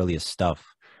Lee's earliest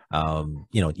stuff,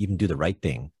 even Do the Right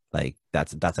Thing, like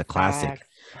that's a classic.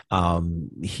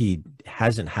 He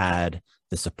hasn't had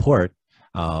the support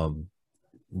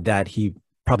that he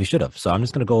probably should have. So I'm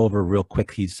just going to go over real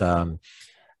quick. He's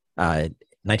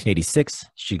 1986,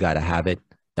 She Gotta Have It.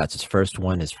 That's his first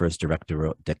one, his first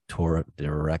directorial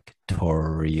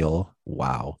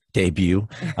debut.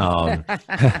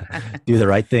 Do the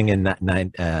Right Thing in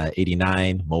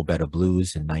 89, Mo Better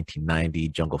Blues in 1990,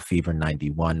 Jungle Fever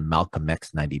 91, Malcolm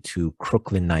X 92,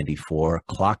 Crooklyn 94,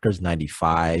 Clockers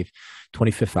 95,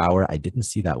 25th Hour, I didn't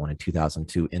see that one, in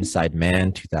 2002, Inside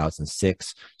Man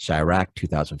 2006, Chirac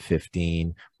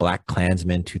 2015, Black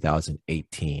Klansman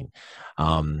 2018,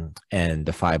 and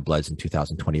The Five Bloods in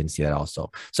 2020. Didn't see that also.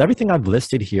 So everything I've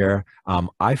listed here,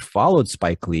 I followed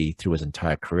Spike Lee through his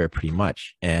entire career pretty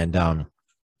much. And I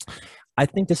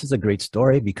think this is a great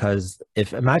story because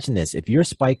imagine this, if you're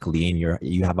Spike Lee and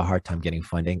you have a hard time getting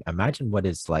funding, imagine what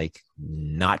it's like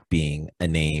not being a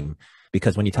name.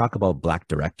 Because when you talk about Black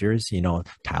directors,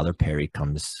 Tyler Perry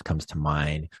comes to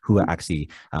mind, who actually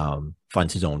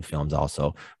funds his own films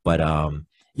also. But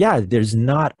yeah, there's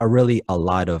not really a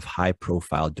lot of high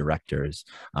profile directors.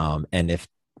 And if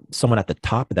someone at the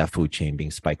top of that food chain,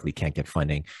 being Spike Lee, can't get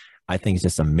funding, I think it's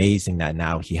just amazing that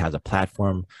now he has a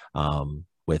platform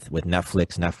with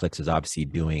Netflix. Netflix is obviously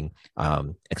doing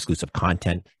exclusive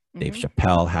content. Dave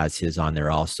Chappelle has his on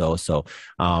there also. So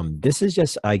this is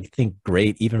just, I think,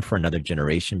 great even for another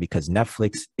generation, because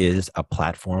Netflix is a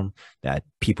platform that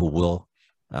people will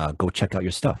go check out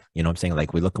your stuff. You know what I'm saying?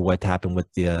 Like, we look at what happened with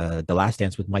the Last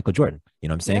Dance with Michael Jordan. You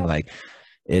know what I'm saying? Yeah. Like,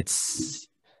 it's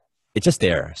just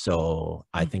there. So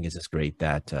I think it's just great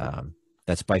that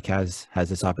that Spike has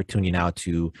this opportunity now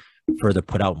to further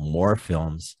put out more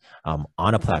films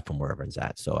on a platform wherever it's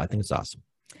at. So I think it's awesome.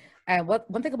 And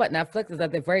one thing about Netflix is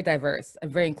that they're very diverse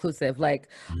and very inclusive. Like,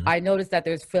 I noticed that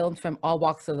there's films from all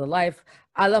walks of the life.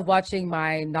 I love watching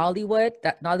my Nollywood,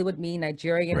 that Nollywood mean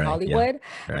Nigerian Hollywood.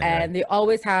 Yeah. And they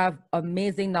always have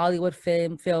amazing Nollywood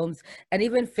films, and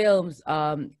even films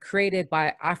created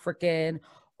by African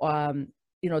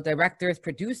directors,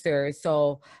 producers.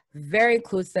 So very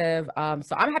inclusive.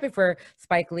 So I'm happy for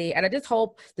Spike Lee, and I just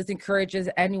hope this encourages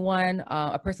anyone,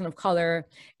 a person of color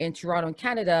in Toronto and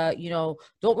Canada,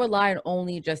 don't rely on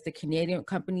only just the Canadian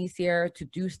companies here to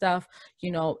do stuff,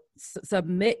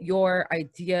 submit your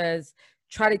ideas,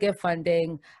 try to get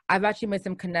funding. I've actually made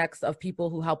some connects of people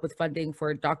who help with funding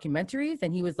for documentaries.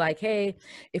 And he was like, hey,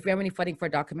 if you have any funding for a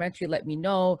documentary, let me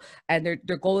know. And their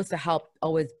goal is to help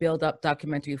always build up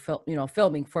documentary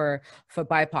filming for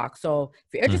BIPOC. So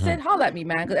if you're interested, holler at me,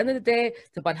 man. Because at the end of the day,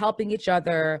 it's about helping each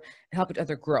other and help each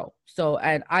other grow. So,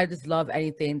 and I just love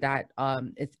anything that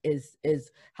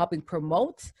is helping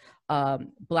promote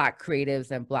Black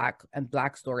creatives and Black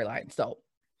storylines. So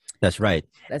that's right.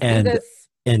 Let's do this.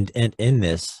 And in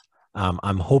this,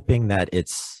 I'm hoping that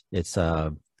it's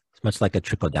much like a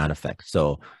trickle-down effect.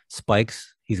 So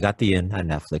Spike's, he's got the in at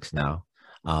Netflix now.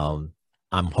 I'm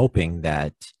hoping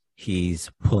that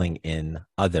he's pulling in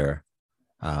other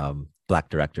Black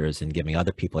directors and giving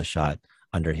other people a shot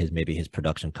under maybe his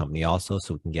production company also,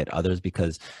 so we can get others,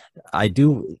 because I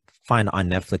do find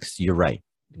on Netflix, you're right,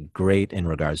 great in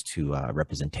regards to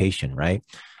representation, right?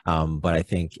 But I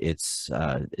think it's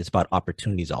about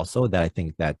opportunities also, that I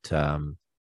think that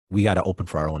we got to open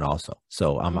for our own also.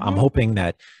 So I'm hoping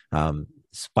that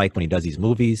Spike, when he does these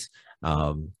movies,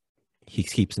 he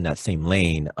keeps in that same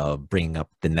lane of bringing up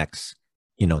the next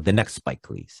Spike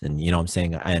Lee's, and what I'm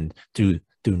saying, and through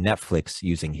Netflix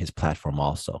using his platform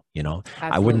also.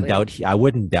 I wouldn't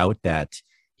doubt that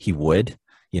he would.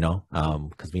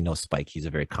 Because we know Spike, he's a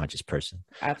very conscious person.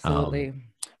 Absolutely.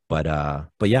 But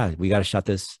yeah, we got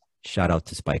to shout out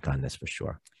to Spike on this for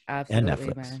sure. Absolutely, and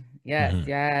Netflix.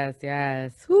 Man.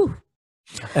 Yes. Whew.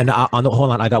 And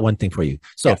hold on, I got one thing for you.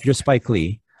 So if you're Spike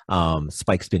Lee,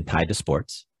 Spike's been tied to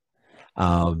sports.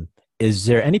 Is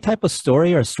there any type of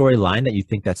story or storyline that you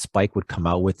think that Spike would come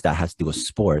out with that has to do with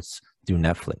sports through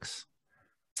Netflix?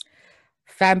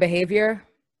 Fan behavior.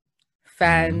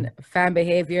 Fan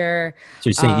behavior. So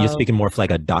you're saying you're speaking more of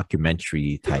like a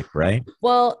documentary type, right?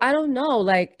 Well, I don't know.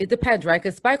 Like, it depends, right?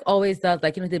 Because Spike always does,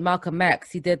 like, he did Malcolm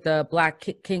X. He did the Black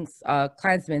Kings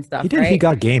Klansman stuff. He did. Right? He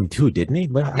got game too, didn't he?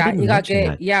 Yeah, he got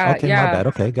game. Yeah. Okay, my bad.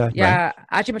 Okay, got. Yeah, right.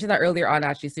 I actually mentioned that earlier on.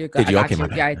 Actually, so did you? Okay, my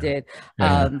bad. Yeah, I did.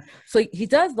 So he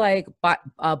does like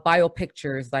bio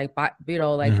pictures, like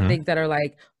things that are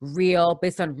like real,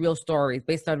 based on real stories,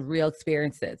 based on real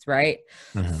experiences, right?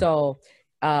 So.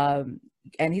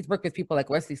 And he's worked with people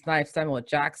like Wesley Snipes, Samuel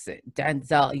Jackson,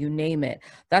 Denzel, you name it.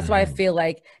 That's why I feel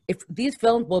like if these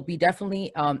films will be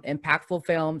definitely impactful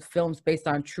films based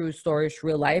on true stories,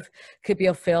 real life. Could be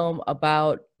a film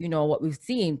about, what we've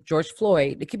seen, George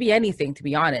Floyd. It could be anything, to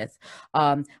be honest.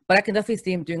 But I can definitely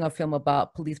see him doing a film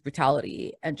about police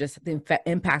brutality and just the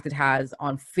impact it has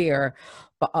on fear,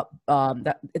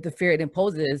 the fear it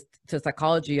imposes to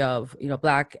psychology of,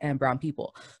 Black and brown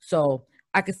people. So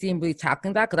I could see him really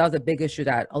tackling that, because that was a big issue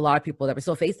that a lot of people that we're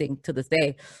still facing to this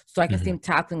day. So I can see him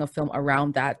tackling a film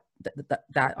around that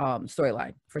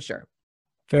storyline for sure.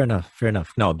 Fair enough.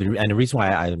 No, and the reason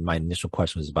why my initial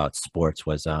question was about sports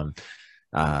was,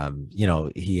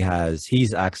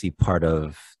 he's actually part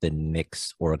of the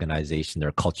Knicks organization,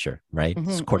 their culture, right?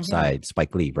 It's courtside,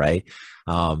 Spike Lee, right?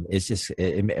 It's just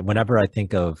whenever I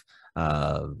think of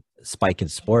Spike in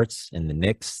sports and the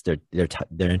Knicks, they're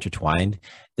intertwined.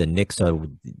 The Knicks are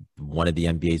one of the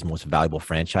NBA's most valuable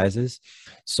franchises.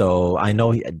 So I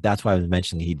know that's why I was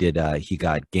mentioning he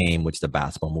got Game, which is a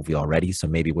basketball movie already. So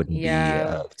maybe it wouldn't be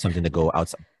something to go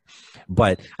outside.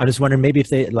 But I'm just wondering, maybe if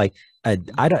they like,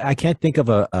 I can't think of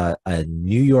a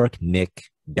New York Knicks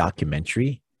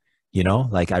documentary.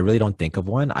 I really don't think of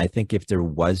one. I think if there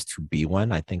was to be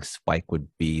one, I think Spike would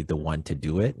be the one to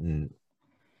do it. And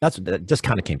that just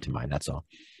kind of came to mind. That's all.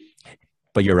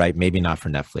 But you're right. Maybe not for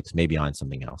Netflix. Maybe on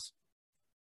something else.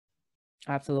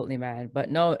 Absolutely, man. But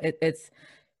no,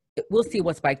 we'll see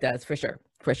what Spike does for sure.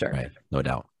 Right. No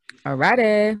doubt. All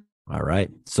righty. All right.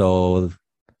 So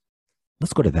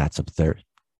let's go to That's Absurd.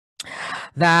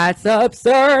 That's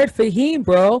absurd, Fahim,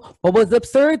 bro. What was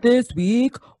absurd this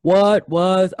week? What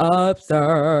was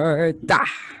absurd?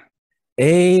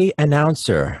 A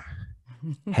announcer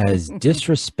has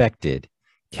disrespected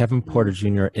Kevin Porter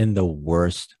Jr. in the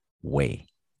worst way.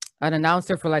 An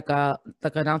announcer for like an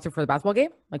announcer for the basketball game,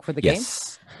 like for the game.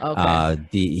 Yes. Okay.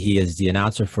 He is the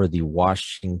announcer for the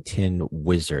Washington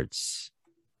Wizards.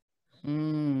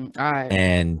 All right.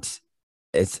 And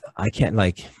I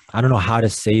don't know how to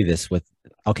say this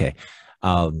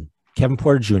Kevin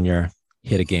Porter Jr.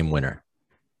 hit a game winner.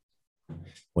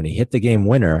 When he hit the game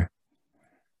winner,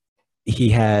 he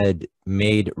had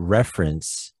made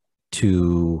reference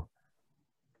to,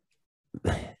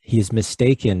 he's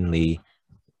mistakenly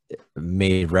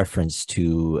made reference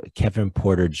to Kevin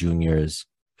Porter Jr.'s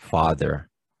father,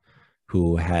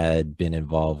 who had been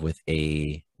involved with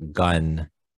a gun,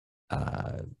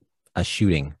 a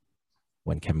shooting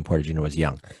when Kevin Porter Jr. was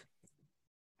young.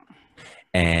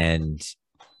 And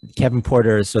Kevin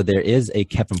Porter, so there is a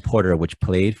Kevin Porter which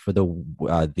played for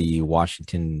the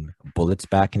Washington Bullets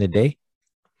back in the day.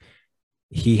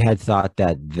 He had thought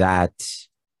that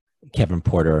Kevin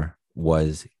Porter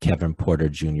was Kevin Porter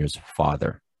Jr.'s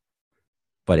father,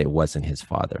 but it wasn't his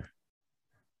father.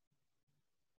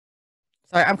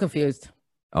 Sorry, I'm confused.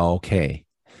 Okay.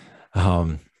 Let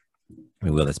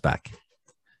me wheel this back.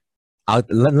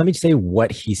 Let me say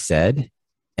what he said,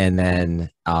 and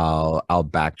then I'll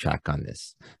backtrack on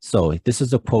this. So this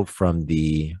is a quote from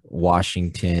the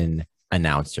Washington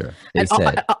announcer. They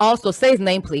said, also say his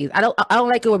name, please. I don't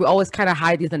like it when we always kind of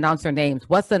hide these announcer names.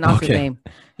 What's the announcer's name?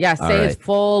 Yeah, say his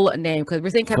full name, because we're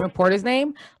saying Kevin Porter's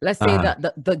name. Let's say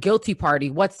the guilty party.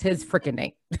 What's his freaking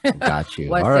name? Got you.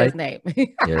 What's his name?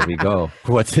 Here we go.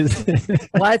 What's his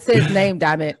name?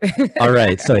 Damn it. All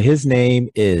right. So his name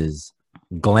is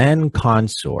Glenn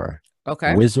Consor.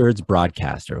 Okay. Wizards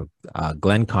broadcaster,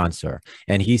 Glenn Consor.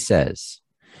 And he says,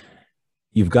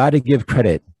 "You've got to give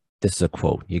credit." This is a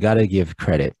quote. "You got to give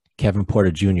credit. Kevin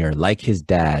Porter Jr., like his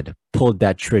dad, pulled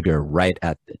that trigger right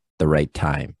at the right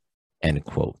time." End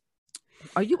quote.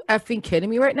 Are you effing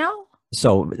kidding me right now?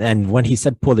 So, and when he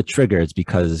said pull the trigger, it's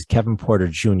because Kevin Porter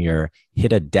Jr.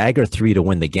 hit a dagger 3 to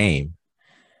win the game.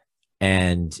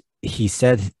 And he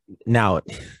said, now,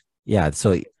 yeah,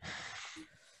 so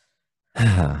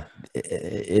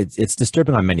it's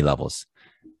disturbing on many levels.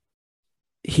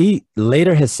 He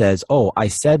later has says, "Oh, I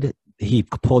said he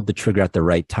pulled the trigger at the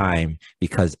right time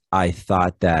because I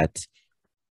thought that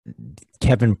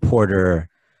Kevin Porter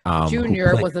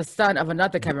Jr. was the son of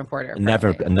another Kevin Porter.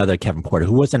 Another Kevin Porter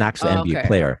who was an actual NBA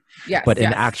player." Yes, but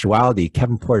in actuality,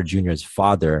 Kevin Porter Jr.'s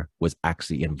father was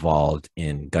actually involved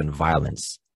in gun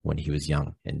violence when he was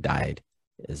young and died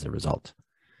as a result.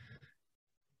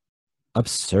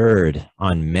 Absurd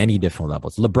on many different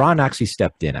levels. LeBron actually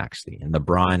stepped in, and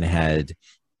LeBron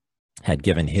had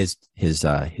given his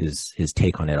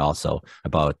take on it also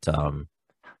about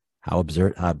how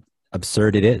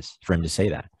absurd it is for him to say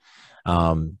that.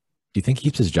 Do you think he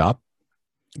keeps his job?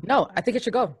 No, I think it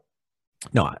should go.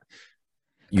 No,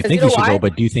 you think he should go,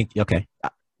 but do you think? Okay,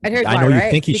 and here's I know you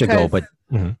think he should go, but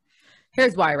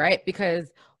here's why, right?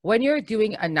 Because when you're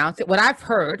doing announcing, what I've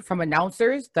heard from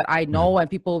announcers that I know and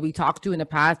people we talked to in the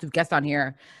past who've guests on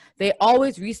here, they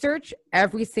always research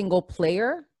every single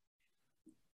player.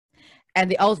 And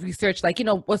they always research, like,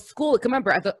 what school,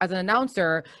 remember, as an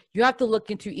announcer, you have to look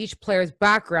into each player's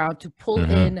background to pull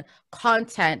in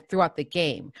content throughout the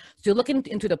game. So you're looking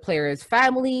into the player's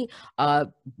family,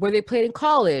 where they played in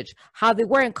college, how they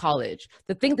were in college,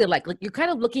 the things they like you're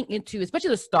kind of looking into,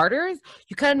 especially the starters,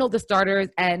 you kind of know the starters,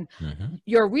 and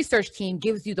your research team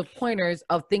gives you the pointers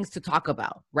of things to talk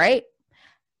about, right?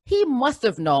 He must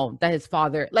have known that his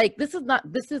father, the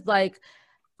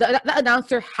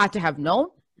announcer had to have known.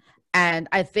 And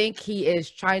I think he is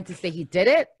trying to say he did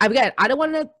it. Again, I don't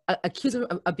want to accuse him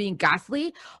of being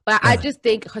ghastly, but I just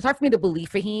think it's hard for me to believe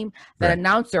for him that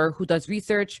announcer who does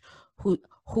research, who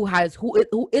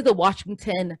is a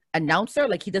Washington announcer,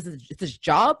 like he does his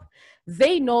job,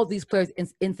 they know these players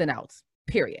ins and outs,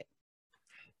 period.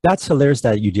 That's hilarious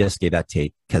that you just gave that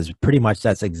take, because pretty much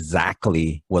that's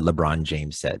exactly what LeBron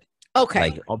James said.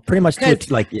 Okay. Pretty much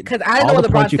because I know what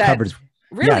LeBron said. Covered.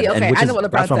 Really? Yeah, okay. I know what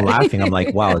LeBron said. That's why I'm laughing. I'm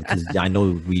like, wow, because I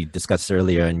know we discussed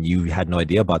earlier and you had no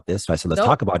idea about this. So I said, let's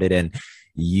talk about it. And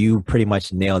you pretty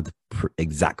much nailed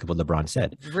exactly what LeBron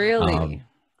said. Really?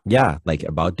 Yeah,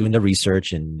 about doing the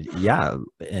research and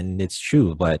and it's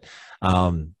true. But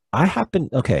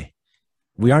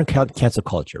we aren't cancel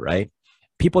culture, right?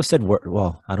 People said,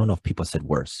 well, I don't know if people said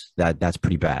worse. That's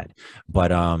pretty bad.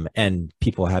 But, and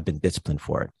people have been disciplined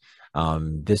for it.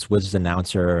 This was an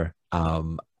announcer,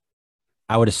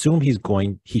 I would assume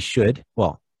he should.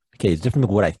 Well, okay, it's different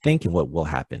than what I think and what will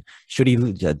happen.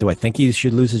 Do I think he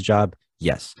should lose his job?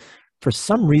 Yes. For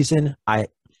some reason,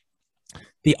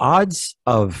 the odds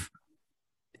of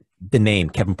the name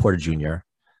Kevin Porter Jr.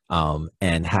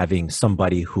 And having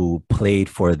somebody who played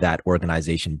for that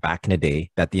organization back in the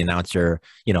day, that the announcer,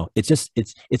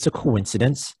 it's a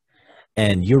coincidence.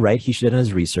 And you're right, he should have done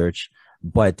his research,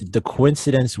 but the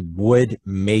coincidence would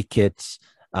make it.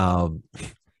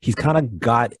 He's kind of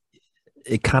got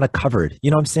it kind of covered.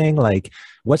 You know what I'm saying?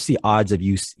 What's the odds of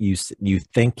you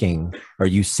thinking or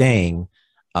you saying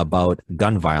about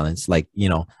gun violence? And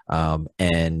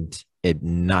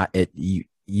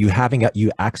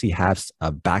you actually have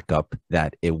a backup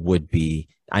that it would be.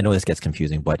 I know this gets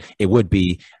confusing, but it would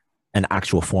be an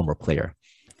actual former player.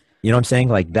 You know what I'm saying?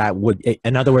 Like that would,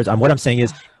 in other words, what I'm saying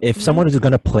is, if someone is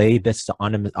going to play this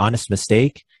honest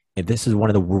mistake, if this is one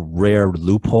of the rare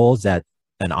loopholes that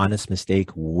an honest mistake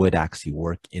would actually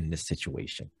work in this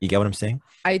situation. You get what I'm saying?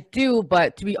 I do,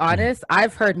 but to be honest,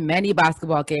 I've heard many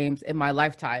basketball games in my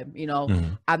lifetime. You know,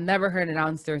 I've never heard an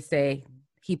announcer say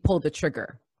he pulled the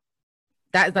trigger.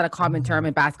 That is not a common term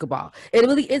in basketball. It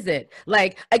really isn't.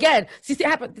 Like, again, so you see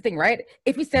the thing, right?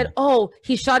 If he said, oh,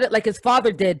 he shot it like his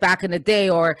father did back in the day,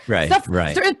 or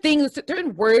certain things,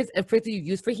 certain words and phrases you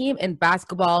use for him in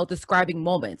basketball describing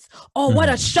moments. Oh, what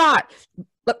a shot.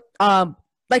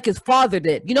 Like his father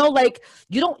did. You know, like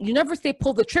you never say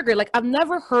pull the trigger. Like, I've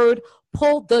never heard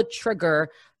pull the trigger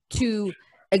to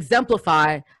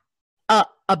exemplify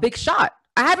a big shot.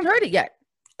 I haven't heard it yet.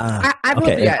 I haven't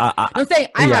heard it yet. I'm saying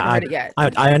I haven't heard it yet.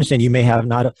 I understand you may have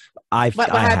not. I've heard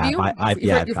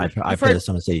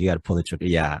someone say you got to pull the trigger.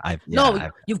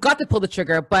 You've got to pull the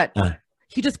trigger, but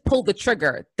he just pulled the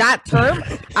trigger. That term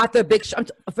after a big shot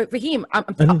for him.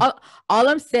 All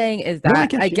I'm saying is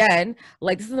that again,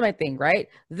 like, this is my thing, right?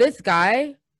 This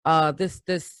guy,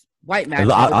 this white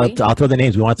man. I'll throw the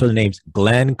names. We want to throw the names.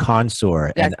 Glenn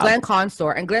Consor. Yes, Glenn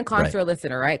Consor. And Glenn Consor, right.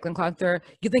 Listener, right? Glenn Consor,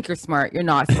 you think you're smart. You're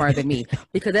not smarter than me.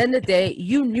 Because at the end of the day,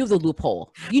 you knew the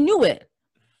loophole. You knew it.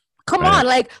 Come on.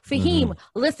 Like, Fahim,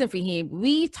 listen, Fahim,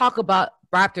 we talk about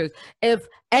Raptors. If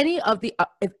any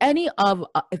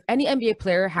NBA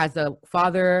player has a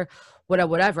father,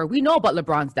 whatever, we know about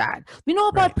LeBron's dad. We know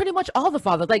about pretty much all the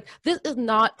fathers. Like, this is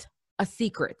not a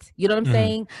secret. You know what I'm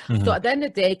saying? So at the end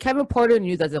of the day, Kevin Porter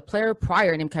knew there's a player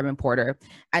prior named Kevin Porter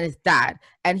and his dad.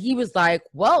 And he was like,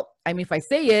 well, I mean, if I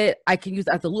say it, I can use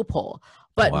it as a loophole.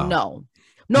 But no,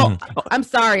 I'm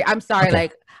sorry. Okay.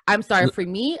 Like, I'm sorry. For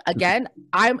me, again,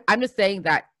 I'm just saying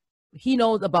that he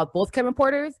knows about both Kevin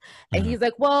Porters. And he's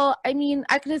like, well, I mean,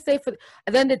 I can just say at the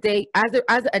end of the day, as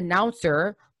an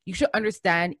announcer, you should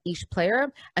understand each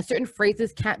player, and certain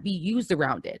phrases can't be used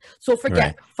around it. So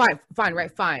forget, fine.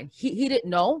 He didn't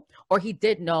know, or he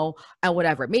did know, and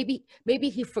whatever. Maybe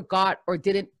he forgot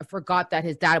that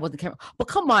his dad wasn't Kevin. But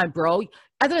come on, bro.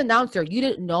 As an announcer, you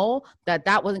didn't know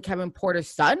that wasn't Kevin Porter's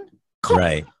son? Come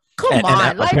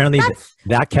on. Like, apparently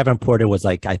that Kevin Porter was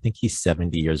like, I think he's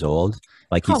 70 years old.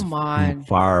 Like, he's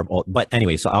far old. But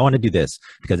anyway, so I want to do this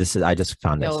because I just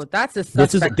found this. No, that's a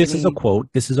this is a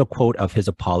quote. This is a quote of his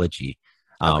apology.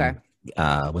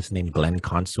 What's his name? Glenn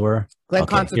Consor. Glenn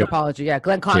Consor's apology. Yeah,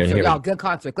 Glenn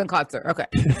Consor. Glenn Consor. Okay.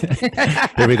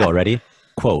 Here we go. Ready?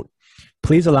 Quote.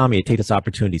 Please allow me to take this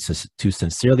opportunity to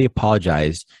sincerely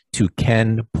apologize to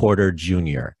Ken Porter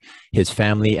Jr., his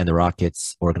family, and the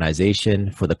Rockets organization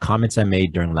for the comments I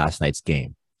made during last night's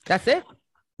game. That's it?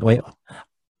 Wait.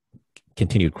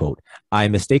 Continued quote. I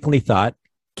mistakenly thought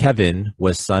Kevin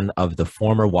was son of the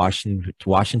former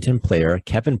Washington player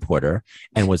Kevin Porter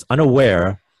and was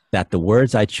unaware that the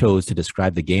words I chose to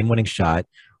describe the game-winning shot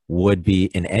would be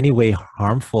in any way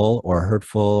harmful or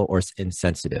hurtful or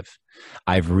insensitive.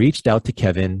 I've reached out to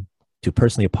Kevin to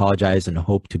personally apologize and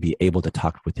hope to be able to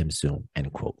talk with him soon,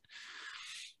 end quote.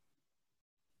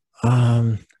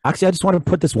 Actually, I just want to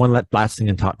put this one last thing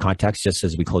in context just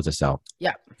as we close this out.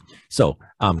 Yeah. So,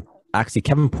 actually,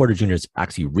 Kevin Porter Jr. is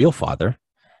actually real father.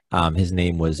 His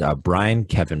name was Brian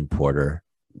Kevin Porter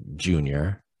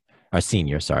Jr.,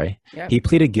 Senior, sorry. Yep. He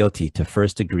pleaded guilty to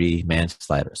first-degree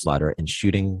manslaughter in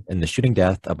the shooting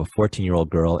death of a 14-year-old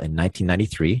girl in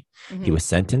 1993. He was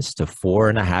sentenced to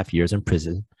 4.5 years in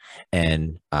prison.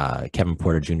 And Kevin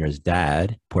Porter Jr.'s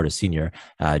dad, Porter Sr.,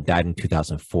 died in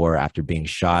 2004 after being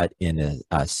shot in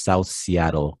a South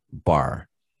Seattle bar.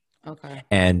 Okay.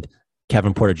 And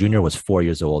Kevin Porter Jr. was 4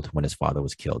 years old when his father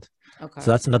was killed. Okay.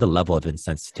 So that's another level of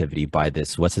insensitivity by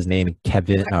this. What's his name?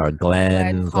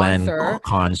 Glenn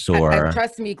Consor. And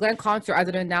trust me, Glenn Consor, as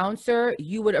an announcer,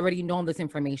 you would already know this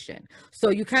information. So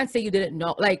you can't say you didn't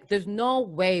know. Like, there's no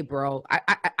way, bro.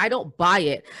 I don't buy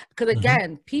it. Because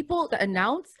again, people that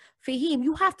announce, Fahim,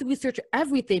 you have to research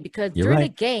everything because during the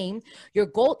game, your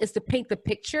goal is to paint the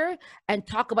picture and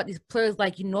talk about these players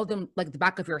like you know them like the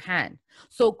back of your hand.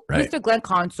 So, Mr. Glenn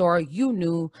Consor, you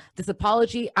knew this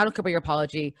apology. I don't care about your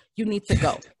apology. You need to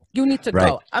go. You need to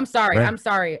go. I'm sorry. I'm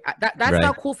sorry. That's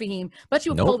not cool, Fahim. But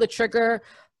you pull the trigger.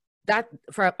 That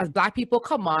for as Black people,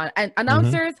 come on. And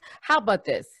announcers, how about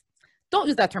this? Don't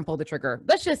use that term, pull the trigger.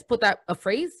 Let's just put a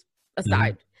phrase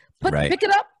aside. Pick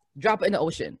it up. Drop it in the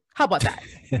ocean. How about that?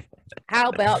 How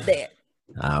about that?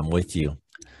 I'm with you.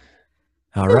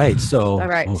 All right. So,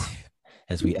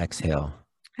 as we exhale,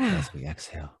 to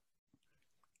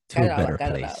a better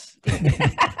place.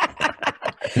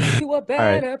 to a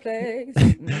better place.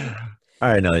 All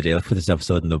right, Nelly J, let's put this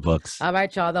episode in the books. All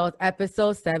right, y'all. That was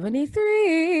episode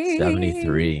 73.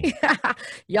 73.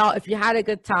 Y'all, if you had a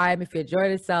good time, if you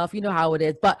enjoyed yourself, you know how it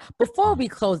is. But before we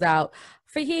close out,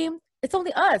 Fahim, it's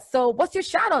only us. So what's your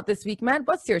shout out this week, man?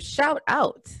 What's your shout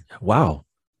out? Wow.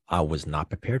 I was not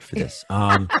prepared for this.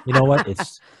 You know what?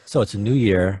 It's a new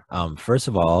year. First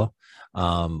of all,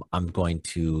 I'm going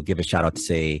to give a shout out to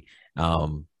say,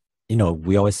 you know,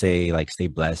 we always say like stay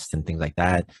blessed and things like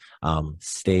that.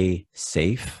 Stay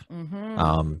safe.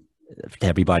 To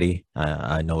everybody.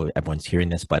 I know everyone's hearing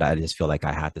this, but I just feel like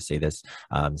I have to say this.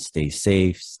 Stay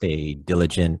safe, stay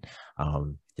diligent,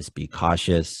 just be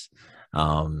cautious,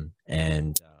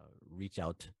 and reach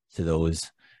out to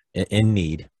those in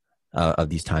need of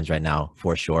these times right now,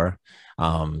 for sure.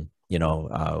 You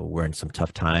know, we're in some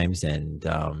tough times, and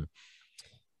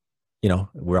you know,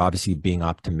 we're obviously being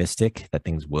optimistic that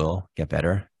things will get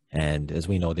better, and as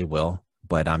we know, they will.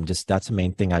 But that's the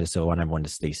main thing. I just want everyone to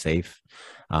stay safe.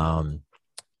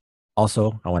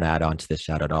 Also, I want to add on to this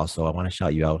shout out. Also, I want to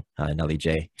shout you out, Nelly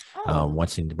J.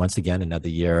 Once again, another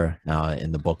year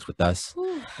in the books with us,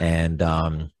 and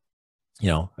you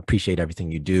know, appreciate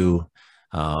everything you do.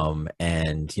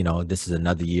 And you know, this is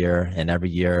another year, and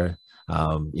every year,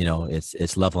 you know,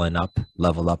 it's leveling up,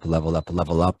 level up,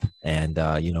 and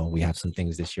you know, we have some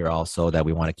things this year also that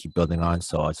we want to keep building on.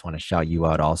 So I just want to shout you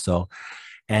out also.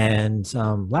 And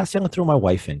lastly, I'm gonna throw my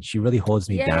wife in. She really holds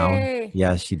me down.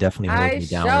 Yeah, she definitely holds me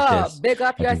down with this. Big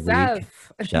up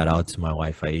yourself. Shout out to my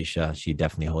wife Aisha. She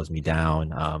definitely holds me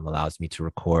down. Allows me to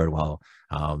record while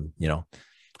you know,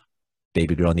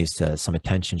 baby girl needs some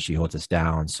attention. She holds us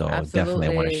down. So definitely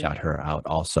I want to shout her out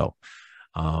also.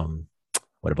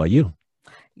 What about you?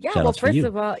 Yeah, well, first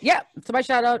of all, so my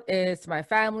shout out is to my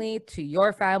family, to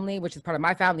your family, which is part of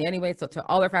my family anyway, so to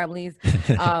all our families.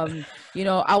 You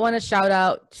know, I want to shout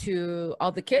out to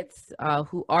all the kids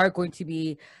who are going to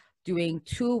be doing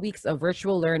 2 weeks of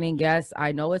virtual learning. Yes,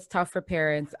 I know it's tough for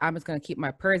parents. I'm just going to keep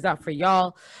my prayers out for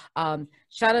y'all.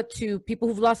 Shout out to people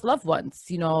who've lost loved ones.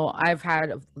 You know, I've had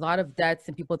a lot of deaths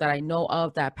and people that I know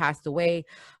of that passed away,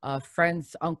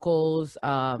 friends, uncles,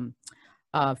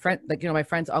 like, you know, my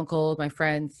friends' uncles, my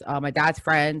friends, my dad's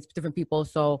friends, different people.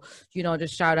 So, you know,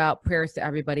 just shout out, prayers to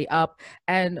everybody up.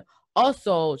 And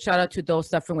also shout out to those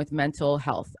suffering with mental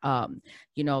health.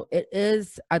 You know, it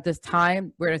is at this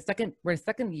time, we're in a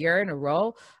second year in a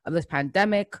row of this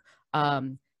pandemic.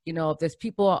 You know, there's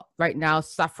people right now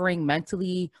suffering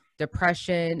mentally.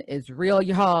 Depression is real,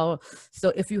 y'all.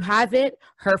 So if you haven't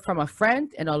heard from a friend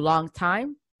in a long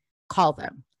time, call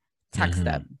them, text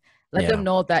them. Let them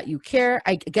know that you care.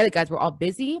 I get it, guys. We're all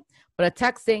busy. But a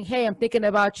text saying, hey, I'm thinking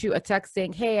about you. A text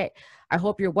saying, hey, I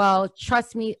hope you're well.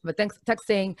 Trust me. But text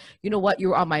saying, you know what? You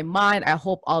were on my mind. I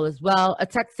hope all is well. A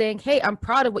text saying, hey, I'm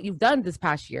proud of what you've done this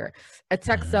past year. A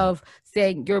text of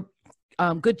saying, you're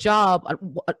good job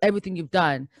on everything you've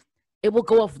done. It will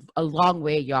go a long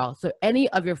way, y'all. So any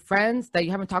of your friends that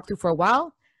you haven't talked to for a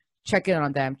while, check in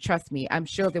on them. Trust me. I'm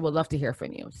sure they would love to hear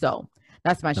from you. So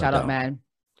that's my shout out, man.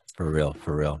 For real.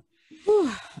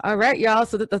 All right, y'all.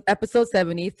 So that's episode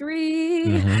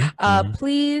 73.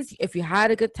 Please, if you had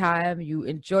a good time, you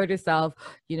enjoyed yourself,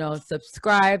 you know,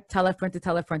 subscribe, tell a friend to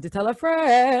tell a friend to tell a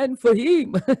friend.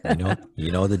 Fahim.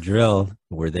 you know the drill.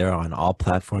 We're there on all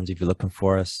platforms if you're looking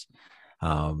for us.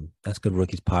 That's Good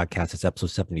Rookies Podcast. It's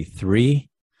episode 73,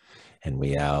 and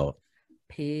we out.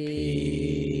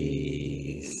 Peace.